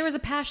 Because there was a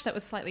Pash that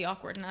was slightly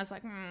awkward, and I was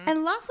like,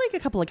 And last week, a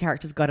couple of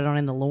characters got it on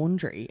in the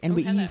laundry, and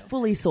you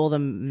fully saw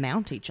them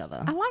mount each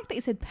other. I like that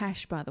you said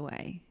Pash, by the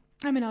way.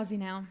 I'm an Aussie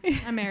now.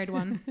 I married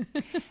one.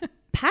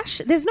 Pash,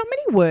 there's not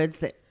many words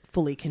that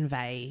fully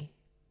convey.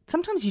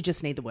 Sometimes you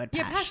just need the word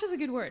pash. Yeah, Pash is a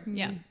good word.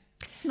 Yeah.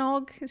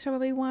 Snog is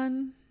probably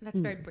one. That's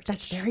very British.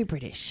 That's very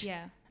British.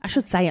 Yeah. I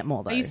should say it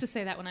more, though. I used to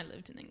say that when I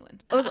lived in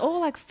England. It was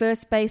all like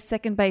first base,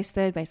 second base,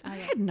 third base. I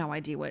had no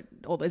idea what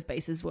all those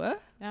bases were.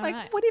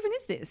 Right. What even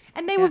is this?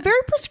 And they were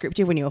very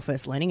prescriptive when you were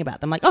first learning about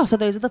them. Like, so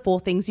those are the 4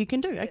 things you can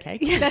do. Okay.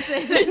 That's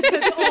it.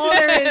 That's all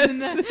there is in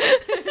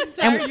the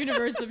entire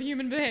universe of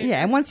human behavior.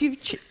 Yeah, and once you've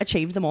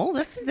achieved them all,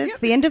 that's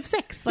the end of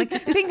sex.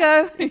 Like,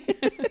 bingo.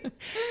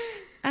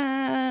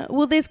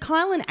 Well, there's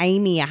Kyle and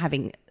Amy are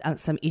having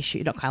some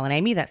issue. Not Kyle and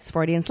Amy, that's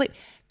Freudian slip.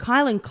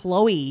 Kyle and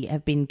Chloe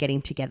have been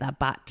getting together,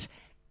 but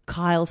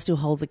Kyle still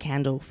holds a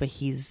candle for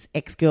his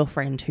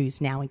ex-girlfriend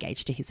who's now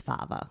engaged to his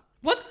father.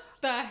 What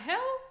the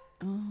hell?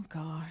 Oh,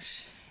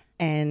 gosh.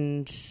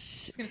 And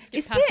Just going to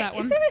skip past that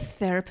one. Is there a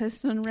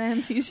therapist on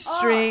Ramsay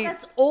Street?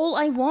 that's all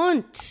I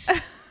want.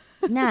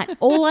 Nat,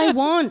 all I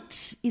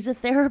want is a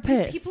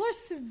therapist. People are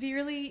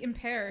severely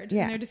impaired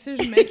Yeah. in their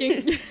decision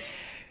making.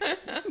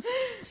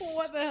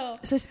 What the hell?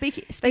 So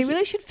speaking, They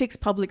really should fix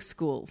public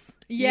schools.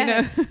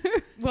 Yes. You know?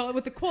 Well,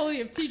 with the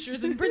quality of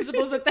teachers and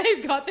principals that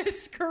they've got, they're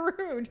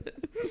screwed.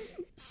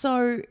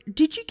 So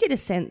did you get a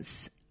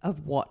sense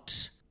of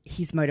what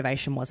his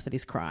motivation was for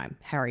this crime?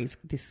 Harry's,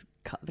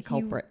 the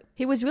culprit.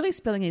 He was really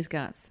spilling his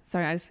guts.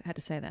 Sorry, I just had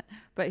to say that.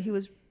 But he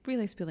was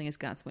really spilling his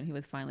guts when he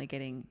was finally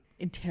getting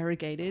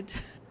interrogated.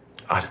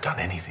 I'd have done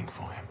anything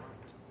for him.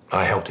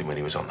 I helped him when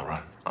he was on the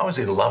run. I was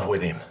in love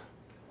with him.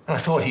 And I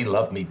thought he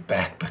loved me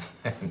back, but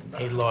no.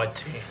 He lied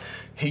to you.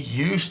 He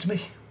used me.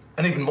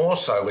 And even more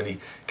so when he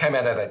came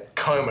out of that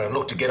coma and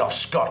looked to get off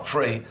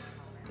scot-free.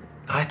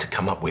 I had to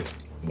come up with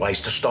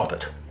ways to stop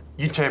it.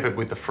 You tampered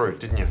with the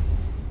fruit, didn't you?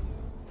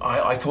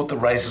 I thought the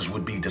razors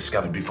would be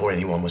discovered before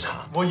anyone was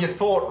harmed. Well, you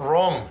thought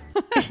wrong.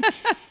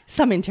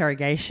 Some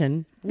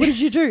interrogation. What did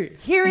you do?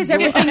 Here is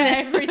everything.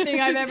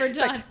 Everything I've ever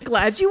done.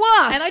 Glad you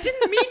asked. And I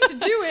didn't mean to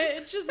do it.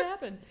 It just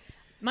happened.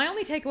 My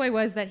only takeaway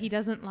was that he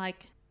doesn't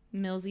like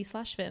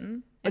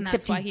Millsy/Finn. And Except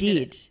that's why he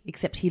did did.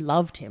 Except he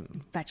loved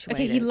him.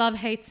 Okay, he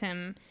hates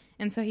him.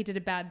 And so he did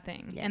a bad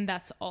thing. Yeah. And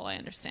that's all I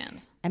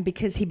understand. And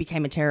because he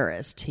became a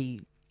terrorist,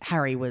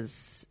 Harry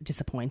was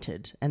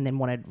disappointed and then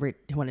wanted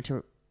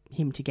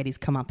him to get his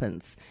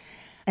comeuppance.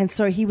 And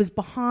so he was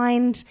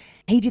behind.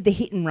 He did the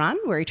hit and run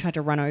where he tried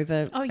to run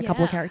over a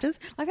couple of characters.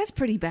 Like, that's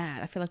pretty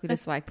bad. I feel like we're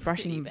just like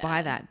brushing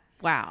by that.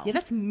 Wow. Yeah,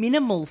 that's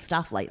minimal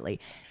stuff lately.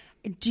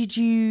 Did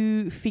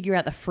you figure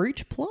out the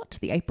fruit plot,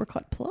 the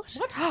apricot plot?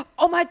 What?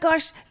 Oh my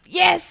gosh.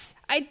 Yes,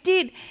 I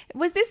did.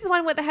 Was this the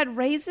one where they had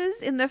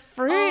razors in the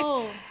fruit?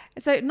 Oh.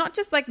 So not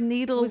just like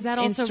needles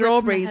in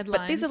strawberries,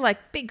 but these are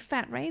like big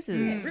fat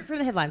razors. Ripped from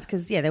the headlines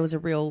because, there was a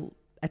real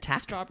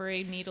attack.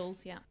 Strawberry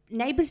needles, yeah.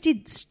 Neighbours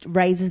did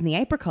razors in the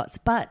apricots,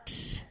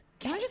 but...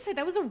 Can I just say,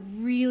 that was a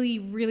really,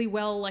 really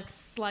well,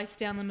 sliced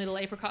down the middle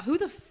apricot. Who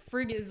the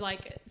frig is,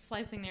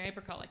 slicing their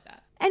apricot like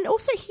that? And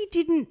also, he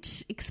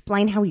didn't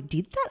explain how he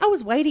did that. I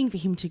was waiting for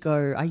him to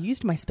go, I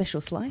used my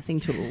special slicing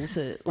tool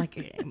to,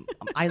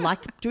 I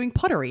like doing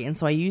pottery, and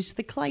so I used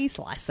the clay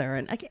slicer,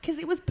 and because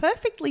it was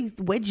perfectly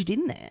wedged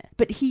in there.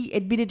 But he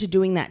admitted to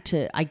doing that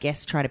to, I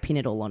guess, try to pin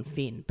it all on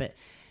Finn. But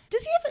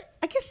does he ever,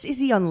 is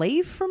he on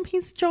leave from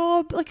his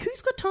job?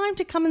 Who's got time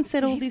to come and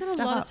set all this stuff up? He's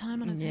got a lot of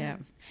time on his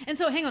hands. And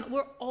so, hang on,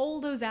 were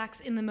all those acts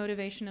in the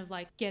motivation of,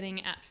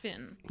 getting at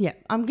Finn? Yeah,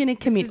 I'm going to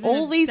commit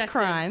all these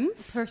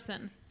crimes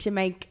person to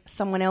make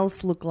someone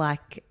else look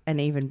like an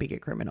even bigger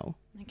criminal.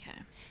 Okay,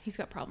 he's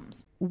got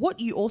problems. What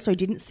you also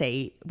didn't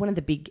see, one of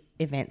the big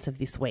events of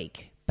this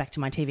week, back to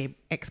my TV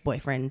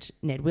ex-boyfriend,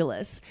 Ned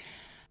Willis,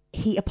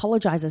 he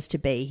apologises to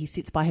Bea. He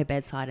sits by her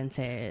bedside and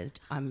says,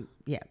 I'm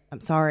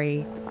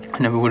sorry. I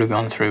never would have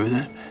gone through with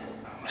it.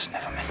 I was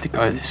never meant to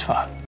go this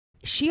far.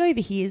 She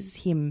overhears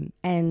him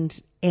and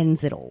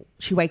ends it all.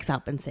 She wakes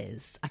up and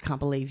says, I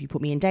can't believe you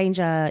put me in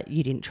danger.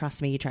 You didn't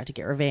trust me. You tried to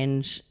get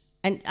revenge.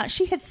 And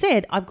she had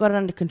said, I've got it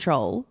under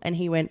control. And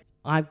he went,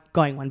 I'm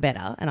going one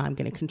better and I'm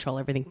going to control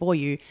everything for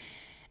you.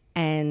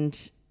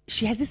 And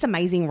she has this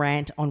amazing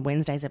rant on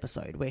Wednesday's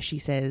episode where she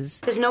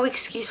says, there's no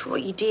excuse for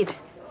what you did.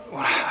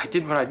 Well, I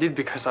did what I did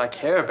because I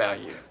care about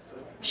you.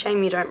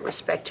 Shame you don't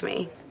respect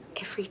me.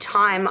 Every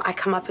time I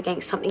come up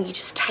against something, you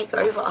just take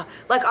over.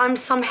 Like I'm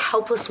some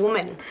helpless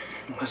woman.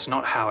 Well, that's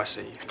not how I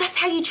see you. But that's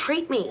how you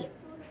treat me.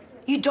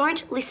 You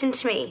don't listen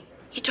to me.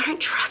 You don't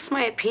trust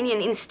my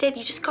opinion. Instead,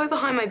 you just go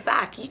behind my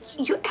back.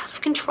 You're out of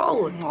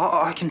control. Well,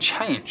 I can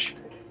change.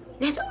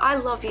 Ned, I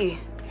love you.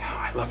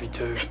 Yeah, I love you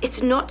too. But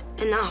it's not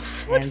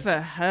enough. Good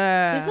for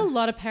her. There's a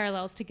lot of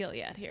parallels to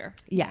Gilead here.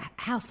 Yeah,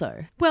 how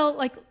so?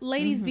 Well,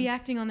 ladies be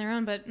acting on their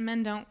own, but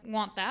men don't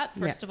want that,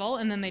 first of all,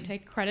 and then they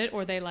take credit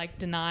or they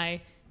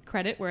deny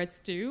credit where it's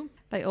due.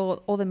 They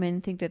all the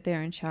men think that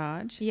they're in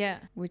charge. Yeah.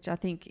 Which I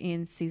think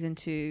in season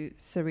 2,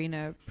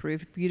 Serena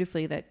proved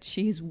beautifully that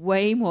she's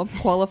way more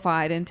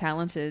qualified and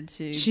talented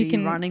to be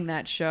running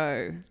that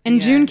show.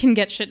 And June can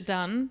get shit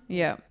done.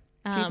 Yeah.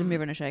 She's a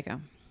mover and a shaker.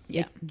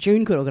 Yeah.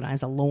 June could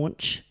organise a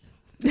launch.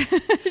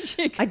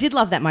 I did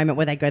love that moment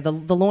where they go, the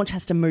launch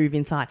has to move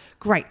inside.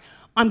 Great.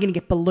 I'm going to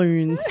get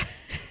balloons.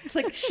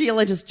 It's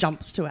Sheila just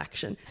jumps to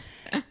action.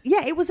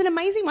 Yeah, it was an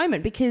amazing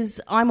moment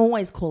because I'm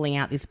always calling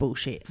out this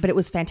bullshit, but it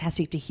was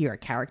fantastic to hear a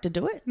character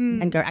do it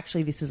and go,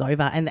 actually, this is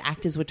over. And the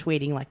actors were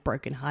tweeting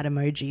broken heart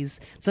emojis.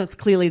 So it's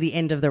clearly the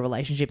end of the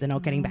relationship. They're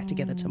not getting back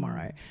together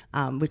tomorrow.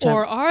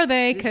 Are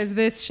they? Because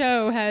this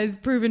show has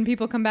proven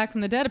people come back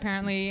from the dead,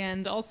 apparently,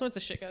 and all sorts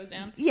of shit goes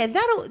down. Yeah,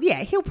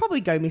 he'll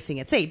probably go missing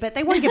at sea, but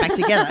they won't get back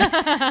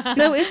together.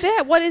 So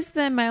what is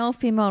the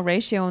male-female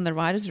ratio in the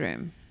writer's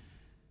room?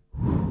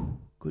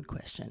 Good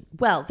question.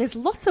 Well, there's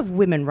lots of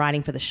women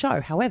writing for the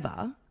show.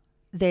 However,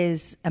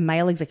 there's a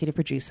male executive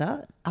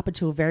producer. Up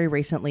until very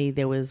recently,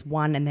 there was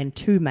one and then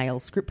 2 male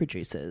script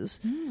producers.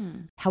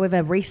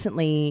 However,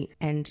 recently,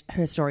 and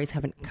her stories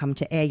haven't come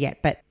to air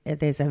yet, but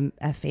there's a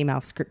female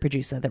script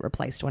producer that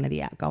replaced one of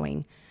the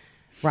outgoing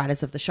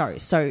writers of the show.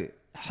 So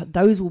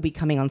those will be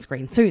coming on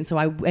screen soon. So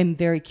I am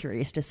very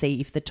curious to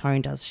see if the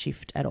tone does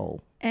shift at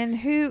all. And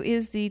who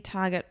is the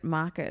target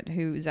market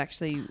who is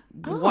actually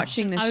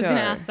watching the show? I was going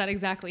to ask that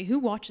exactly. Who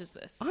watches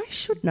this? I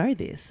should know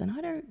this, and I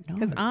don't know.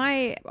 Because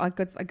I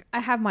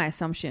have my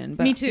assumption.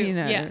 But, me too,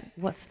 yeah.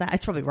 What's that?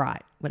 It's probably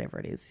right, whatever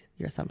it is,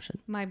 your assumption.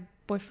 My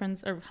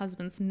boyfriend's or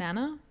husband's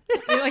nana.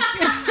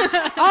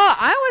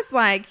 I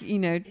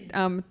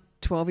was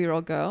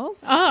 12-year-old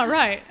girls. Oh,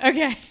 right.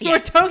 Okay. We're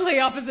totally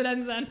opposite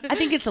ends then. I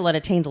think it's a lot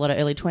of teens, a lot of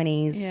early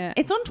 20s. Yeah.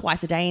 It's on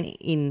twice a day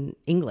in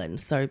England.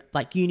 So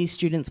uni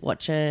students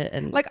watch it.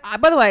 And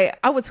by the way,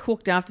 I was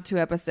hooked after 2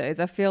 episodes.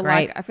 I feel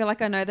like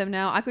I know them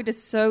now. I could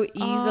just so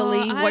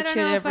easily watch it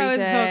every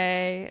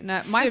day.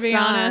 No, my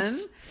son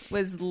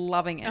was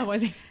loving it. Oh,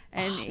 was he?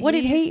 And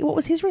what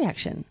was his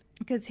reaction?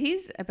 Because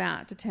he's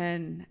about to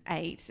turn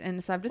 8,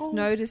 and so I've just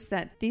noticed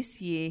that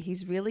this year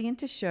he's really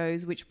into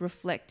shows which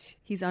reflect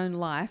his own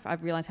life.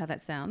 I've realised how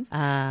that sounds,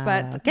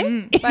 but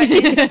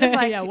instead of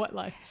like, yeah, what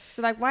life?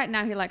 So like right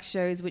now he likes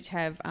shows which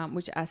have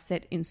which are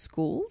set in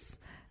schools.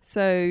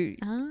 So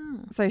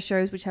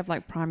shows which have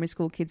like primary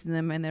school kids in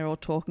them, and they're all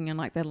talking on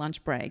like their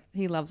lunch break.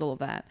 He loves all of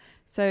that.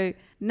 So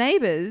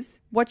Neighbours,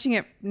 watching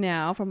it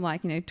now from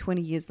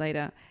 20 years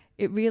later,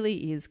 it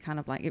really is kind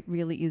of like, it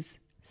really is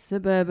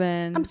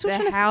suburban. I'm still Their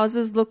trying to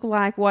houses look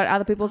like what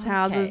other people's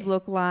houses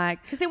look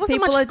like. Because there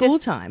wasn't People much are school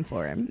just- time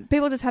for him.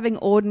 People just having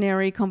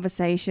ordinary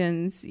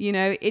conversations.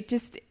 It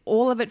just,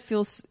 all of it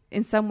feels,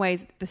 in some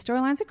ways, the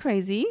storylines are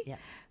crazy,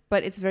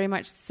 but it's very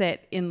much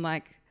set in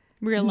like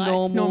Real life,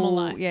 normal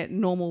life. Yeah,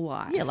 normal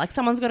life. Yeah, like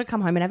someone's got to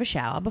come home and have a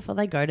shower before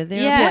they go to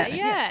their Yeah, appointment.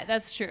 yeah,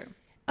 that's true.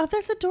 Oh,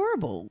 that's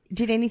adorable.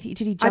 Did he I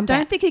jump don't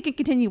out? think he can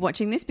continue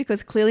watching this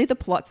because clearly the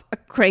plots are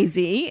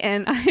crazy,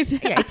 and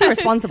Yeah, it's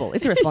irresponsible.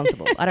 It's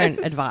irresponsible. I don't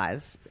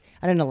advise.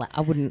 I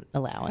wouldn't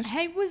allow it.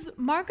 Hey, was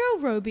Margot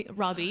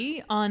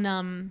Robbie on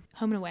Home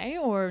and Away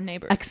or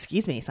Neighbours?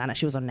 Excuse me, Sana.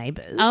 She was on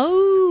Neighbours.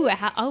 Oh,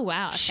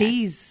 wow. Okay.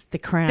 She's the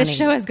crowning. This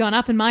show has gone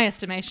up in my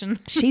estimation.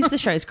 She's the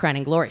show's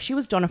crowning glory. She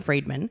was Donna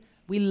Friedman.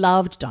 We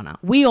loved Donna.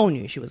 We all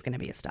knew she was going to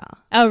be a star.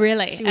 Oh,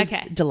 really? She was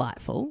okay.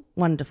 delightful,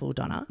 wonderful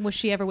Donna. Was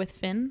she ever with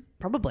Finn?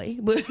 Probably.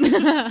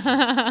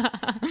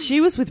 She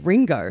was with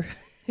Ringo.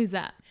 Who's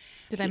that?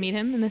 Did I meet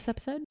him in this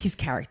episode? His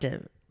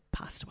character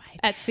passed away.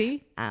 At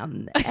sea?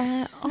 On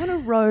a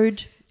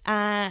road,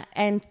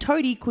 and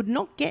Toadie could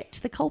not get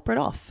the culprit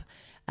off.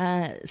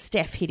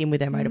 Steph hit him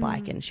with her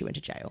motorbike and she went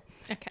to jail.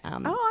 Okay. I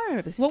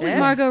remember What was Steph.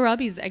 Margot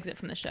Robbie's exit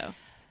from the show?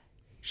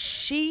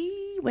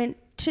 She went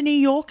to New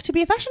York to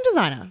be a fashion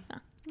designer.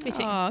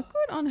 Fitting. Oh,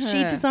 good on her.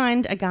 She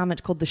designed a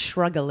garment called the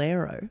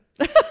Shrugalero.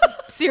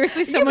 Seriously,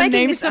 You're someone making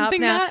named this up something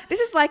now. that? This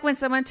is like when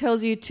someone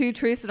tells you 2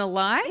 truths and a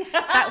lie.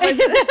 That was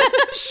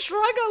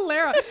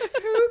Shrugalero.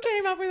 Who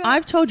came up with that?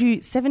 I've told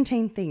you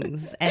 17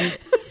 things and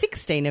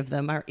 16 of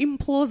them are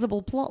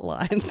implausible plot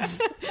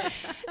lines.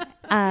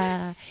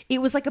 It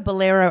was like a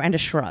bolero and a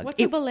shrug.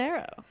 What's a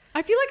bolero?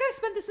 I feel like I've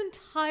spent this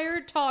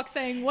entire talk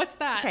saying, what's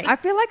that? I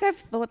feel like I've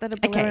thought that a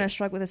bolero Okay. and a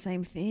shrug were the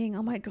same thing.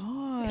 Oh my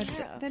God.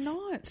 They're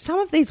not. Some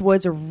of these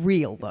words are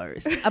real though.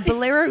 A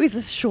bolero is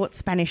a short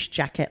Spanish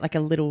jacket, like a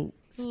little,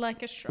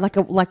 Like a shrug.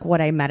 like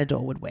what a matador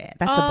would wear.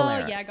 That's a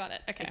bolero. Oh, yeah, I got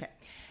it. Okay.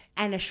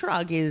 And a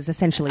shrug is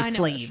essentially I know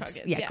what a sleeves. shrug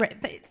is, yeah, yeah. great.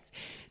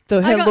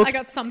 Her I look,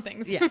 got some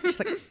things. yeah, she's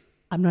like,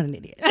 I'm not an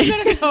idiot. I'm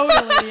not a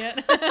total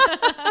idiot.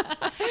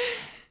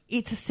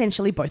 It's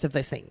essentially both of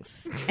those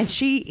things, and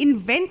she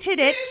invented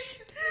it.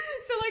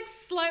 So like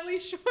slightly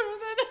shorter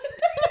than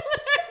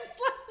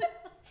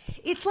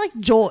It's like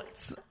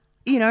jorts.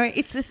 You know,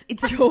 it's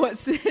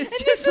jorts. This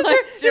is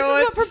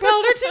what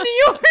propelled her to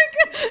New York.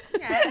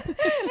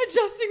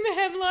 Adjusting the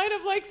hemline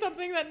of like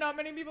something that not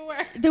many people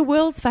wear. The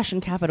world's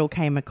fashion capital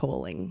came a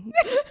calling.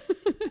 As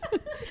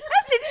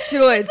it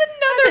should.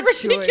 Another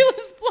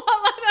ridiculous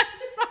plotline. I'm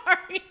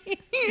sorry.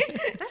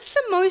 That's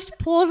the most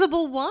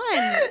plausible one.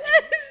 That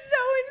is so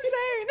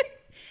insane.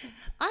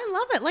 I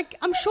love it. Like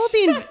I'm sure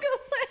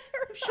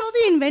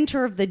the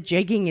inventor of the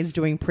jegging is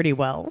doing pretty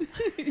well.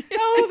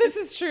 Oh, this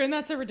is true, and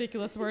that's a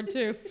ridiculous word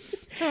too.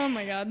 Oh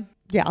my god.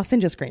 Yeah, I'll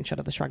send you a screenshot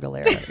of the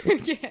Shrugalero.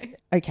 Okay.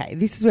 Okay,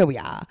 this is where we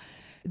are.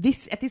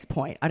 At this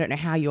point, I don't know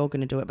how you're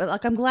going to do it, but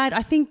like I'm glad.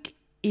 I think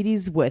it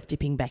is worth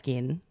dipping back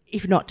in,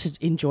 if not to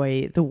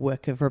enjoy the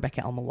work of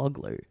Rebecca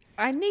Almaloglu.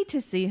 I need to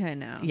see her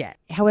now. Yeah.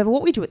 However,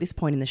 what we do at this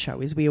point in the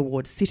show is we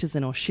award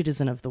Citizen or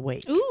Shitizen of the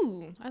Week.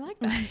 Ooh, I like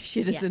that.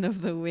 Citizen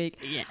of the week.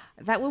 Yeah.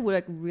 That would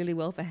work really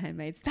well for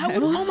Handmaid's Tale.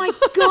 That would, oh my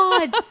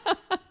god.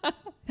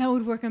 That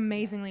would work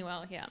amazingly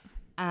well, yeah.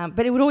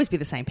 But it would always be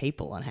the same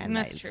people on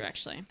Handmaids. That's true,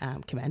 actually.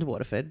 Commander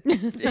Waterford.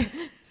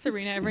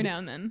 Serena every now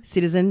and then.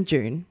 Citizen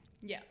June.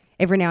 Yeah.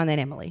 Every now and then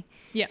Emily.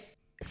 Yeah.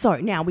 So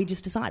now we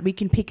just decide. We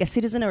can pick a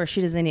citizen or a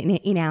citizen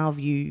in our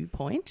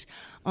viewpoint.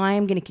 I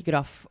am going to kick it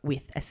off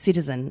with a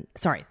shitizen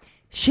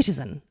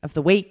of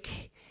the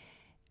week.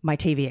 My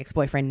TV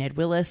ex-boyfriend Ned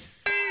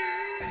Willis,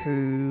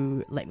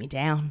 who let me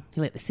down.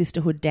 He let the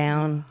sisterhood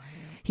down.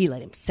 He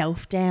let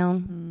himself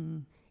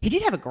down. He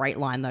did have a great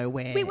line though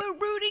where... We were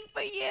rooting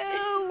for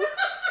you.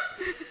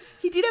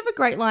 He did have a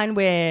great line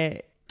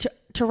where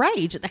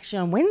Rage, actually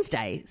on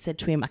Wednesday, said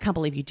to him, I can't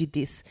believe you did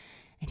this.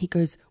 And he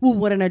goes, well,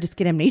 why don't I just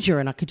get amnesia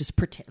and I could just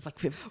pretend, like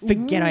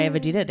forget I ever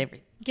did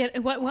it.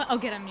 Get what? Oh,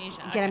 get amnesia.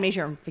 Get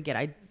amnesia and forget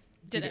I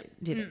did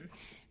it.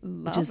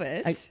 Love Which is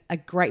it. a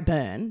great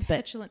burn, but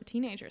Petulant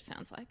teenager,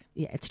 sounds like.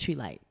 yeah, it's too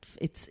late.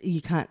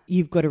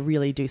 You've got to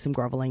really do some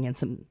groveling and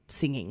some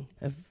singing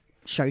of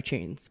show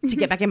tunes to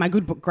get back in my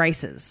good book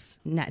graces.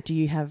 Nat, do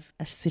you have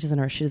a citizen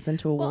or a citizen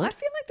to award? Well, I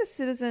feel like the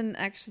citizen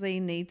actually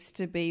needs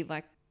to be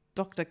like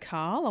Dr.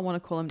 Carl. I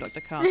want to call him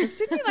Dr. Carl. Because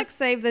didn't he like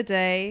save the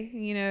day,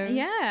 you know?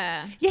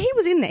 Yeah. Yeah, he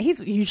was in there.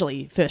 He's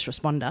usually first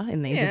responder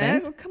in these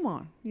events. Well, come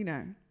on, you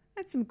know.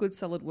 That's some good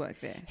solid work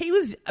there. He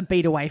was a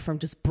beat away from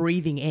just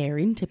breathing air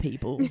into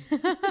people.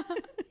 I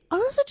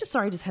also just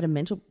had a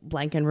mental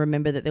blank and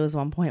remember that there was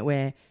one point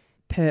where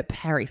perp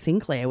Harry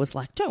Sinclair was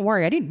like, don't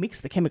worry, I didn't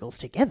mix the chemicals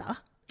together.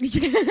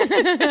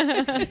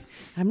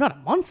 I'm not a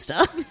monster.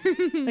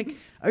 Like,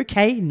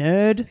 okay,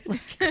 nerd.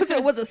 Because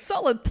it was a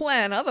solid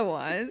plan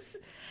otherwise.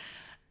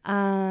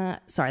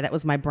 Sorry, that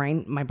was my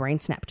brain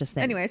snap just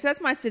then. Anyway, so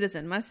that's my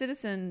citizen. My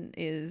citizen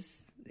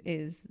is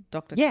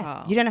Dr. Yeah,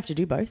 Carl. you don't have to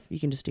do both. You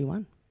can just do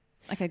one.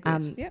 Okay,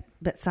 good. Yep.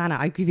 But Sana,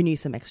 I've given you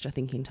some extra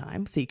thinking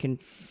time so you can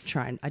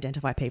try and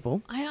identify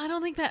people. I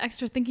don't think that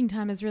extra thinking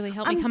time has really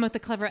helped me come up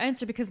with a clever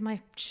answer because my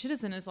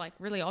citizen is like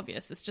really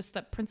obvious. It's just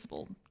that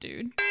principal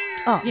dude.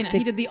 Oh, he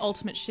did the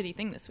ultimate shitty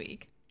thing this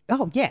week.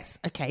 Oh, yes.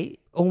 Okay.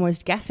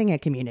 Almost gassing a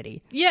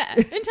community. Yeah,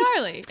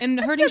 entirely. And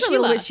hurting feels a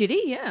Sheila. little bit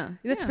shitty, yeah.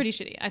 That's pretty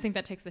shitty. I think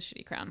that takes the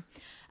shitty crown.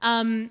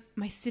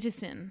 My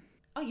citizen.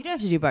 Oh, you don't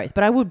have to do both,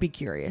 but I would be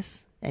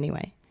curious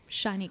anyway.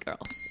 Shiny girl.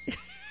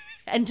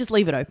 And just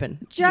leave it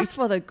open. Just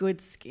for the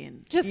good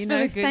skin. Just you for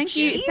know, the good thank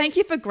skin. you. Thank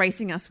you for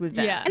gracing us with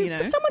that. Yeah. You And know?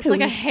 for someone It's who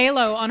like a is-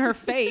 halo on her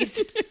face.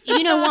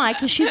 You know why?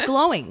 Because she's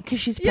glowing. Because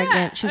she's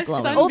pregnant. She's a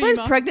glowing. sun- all those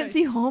Sunbeam on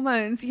pregnancy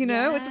hormones, you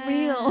know, it's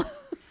real.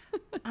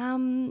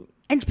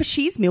 But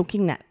she's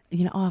milking that.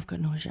 You know, I've got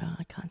nausea.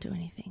 I can't do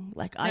anything.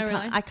 Like I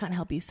really? can't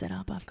help you set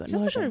up. I've got She's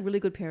also nausea. got a really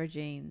good pair of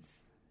jeans.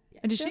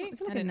 Does she? It's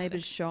like I a didn't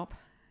neighbour's notice. shop.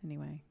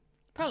 Anyway.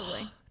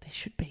 Probably. There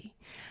should be.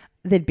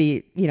 There'd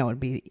be, it'd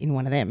be in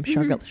one of them.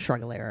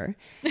 Shrugalero.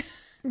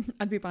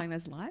 I'd be buying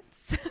those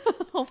lights.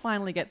 I'll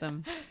finally get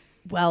them.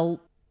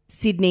 Well,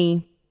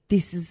 Sydney,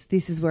 this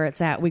is where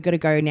it's at. We've got to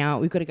go now.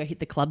 We've got to go hit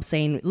the club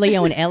scene.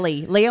 Leo and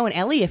Ellie. Leo and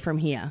Ellie are from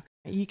here.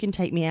 You can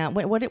take me out.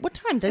 What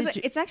time does it?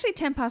 It's actually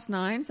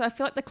 9:10, so I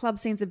feel like the club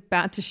scene's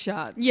about to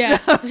shut. Yeah.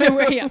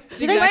 Yeah.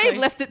 Do they may have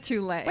left it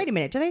too late? Wait a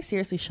minute. Do they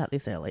seriously shut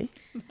this early?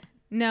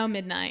 No,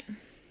 midnight.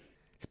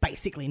 It's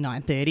basically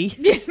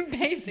 9:30.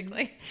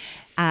 Basically.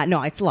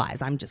 No, it's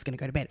lies. I'm just going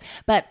to go to bed.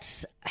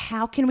 But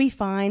how can we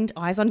find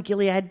Eyes on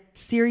Gilead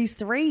Series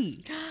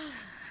 3?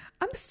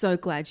 I'm so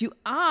glad you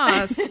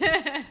asked.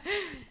 I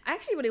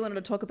actually really wanted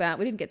to talk about,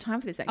 we didn't get time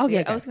for this actually.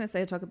 yeah, go. I was going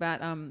to talk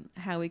about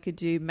how we could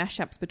do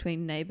mashups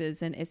between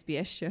Neighbours and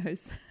SBS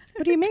shows.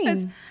 What do you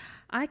mean?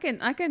 I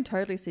can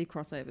totally see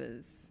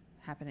crossovers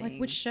happening. Like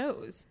which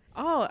shows?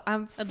 Oh,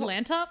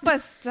 Atlanta? For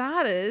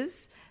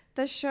starters,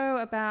 the show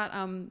about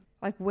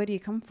like where do you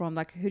come from?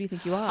 Like who do you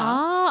think you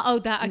are? Oh,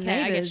 that. Okay,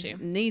 Neighbours I get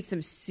you. needs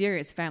some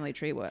serious family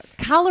tree work.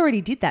 Carl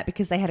already did that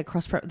because they had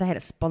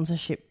a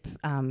sponsorship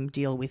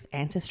deal with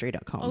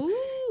Ancestry.com. Ooh.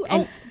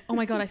 Oh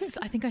my God. I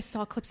think I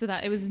saw clips of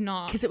that. It was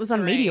not. Because it was on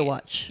great. Media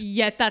Watch.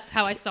 Yeah, that's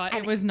how I saw it.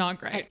 It was not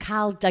great.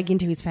 Carl dug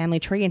into his family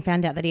tree and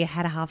found out that he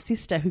had a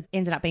half-sister who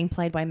ended up being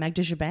played by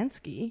Magda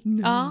Szubanski.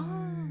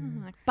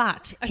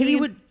 But he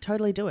would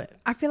totally do it.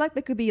 I feel like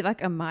there could be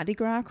like a Mardi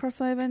Gras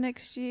crossover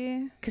next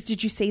year. Because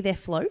did you see their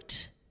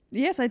float?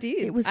 Yes, I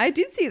did. I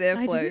did see their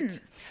float. didn't.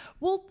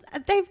 Well,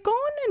 they've gone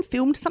and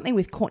filmed something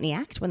with Courtney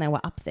Act when they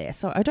were up there.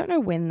 So I don't know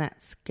when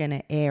that's going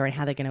to air and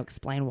how they're going to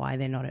explain why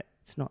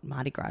it's not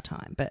Mardi Gras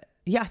time. But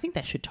yeah, I think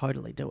they should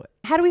totally do it.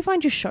 How do we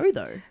find your show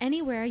though?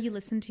 Anywhere you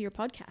listen to your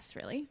podcast,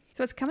 really.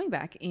 So it's coming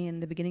back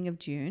in the beginning of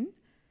June.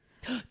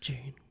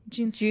 June.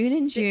 June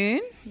in 6th.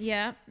 June.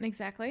 Yeah,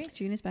 exactly.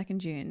 June is back in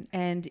June.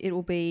 And it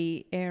will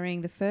be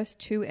airing the first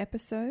 2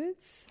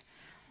 episodes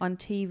on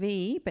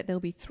TV, but there'll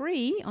be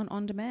 3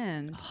 on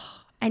demand.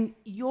 And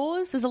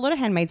yours, there's a lot of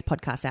Handmaid's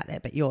podcasts out there,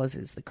 but yours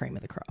is the cream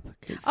of the crop.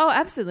 Oh,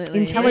 absolutely.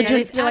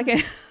 Intelligent.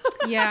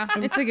 Yeah,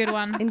 it's a good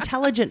one.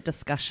 Intelligent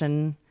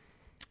discussion.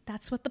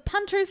 That's what the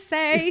punters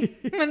say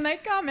when they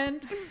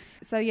comment.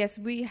 So yes,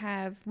 we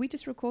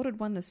just recorded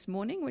one this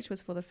morning, which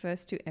was for the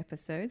first 2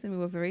 episodes, and we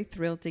were very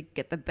thrilled to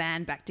get the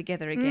band back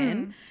together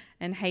again.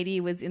 And Haiti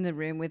was in the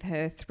room with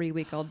her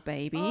 3-week-old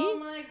baby. Oh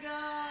my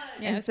God.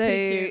 Yeah, and it's so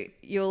pretty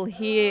cute.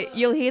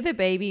 you'll hear the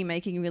baby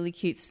making really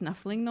cute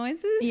snuffling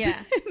noises Yeah.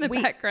 in the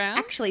background.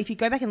 Actually, if you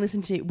go back and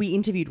listen to, we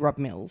interviewed Rob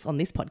Mills on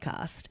this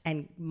podcast,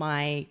 and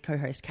my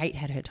co-host Kate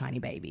had her tiny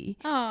baby.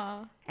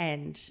 Oh,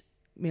 And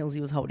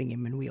Millsy was holding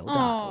him, and we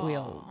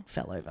all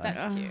fell over.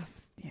 that's cute.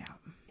 Yeah.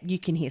 You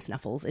can hear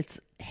snuffles. It's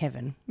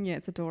heaven. Yeah,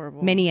 it's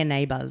adorable. Many a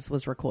Neighbours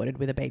was recorded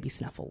with a baby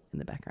snuffle in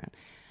the background.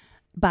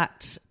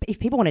 But if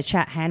people want to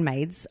chat,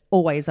 Handmaids,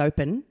 always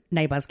open.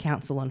 Neighbours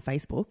Council on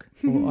Facebook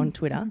or on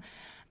Twitter.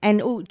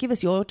 And give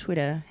us your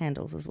Twitter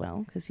handles as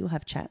well, because you'll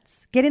have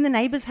chats. Get in the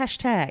Neighbours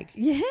hashtag.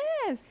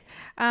 Yes.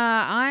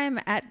 I'm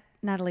at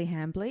Natalie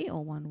Hambley,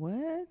 all one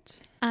word.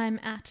 I'm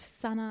at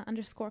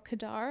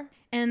Sana_Kadar.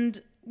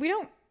 And we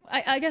don't,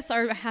 I guess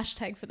our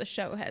hashtag for the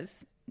show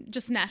has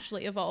just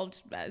naturally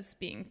evolved as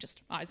being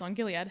just Eyes on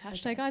Gilead,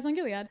 hashtag Eyes on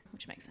Gilead,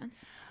 which makes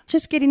sense.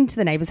 Just get into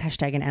the Neighbours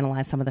hashtag and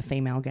analyse some of the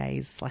female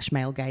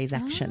gaze/male gaze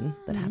action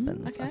that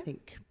happens. okay. I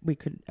think we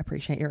could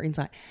appreciate your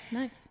insight.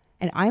 Nice.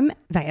 And I'm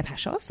Vaya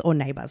Pashos or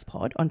Neighbours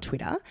Pod on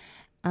Twitter.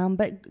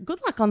 But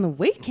good luck on the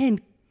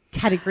weekend,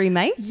 category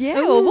mates. Yeah,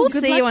 well, we'll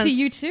good see luck you on to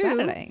you too.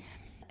 Saturday.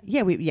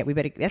 We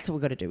better. That's what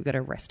we've got to do. We've got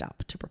to rest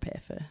up to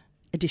prepare for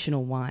a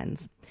additional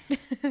wines.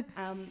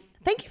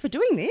 Thank you for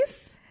doing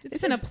this.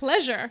 It's been a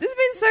pleasure. This has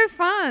been so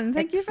fun.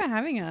 Thank you for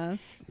having us.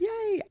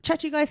 Yay.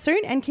 Chat to you guys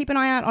soon, and keep an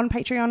eye out on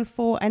Patreon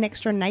for an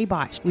extra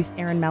Naybite with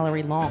Erin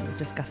Mallory Long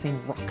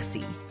discussing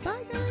Roxy.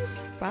 Bye,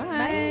 guys.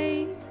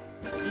 Bye.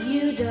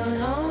 You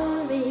don't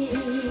own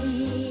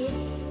me.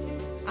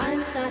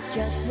 I'm not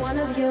just one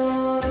of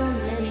your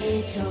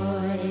many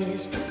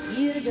toys.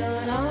 You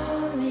don't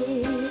own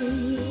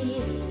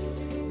me.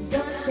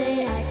 Don't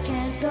say I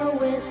can't go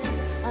with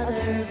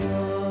other boys.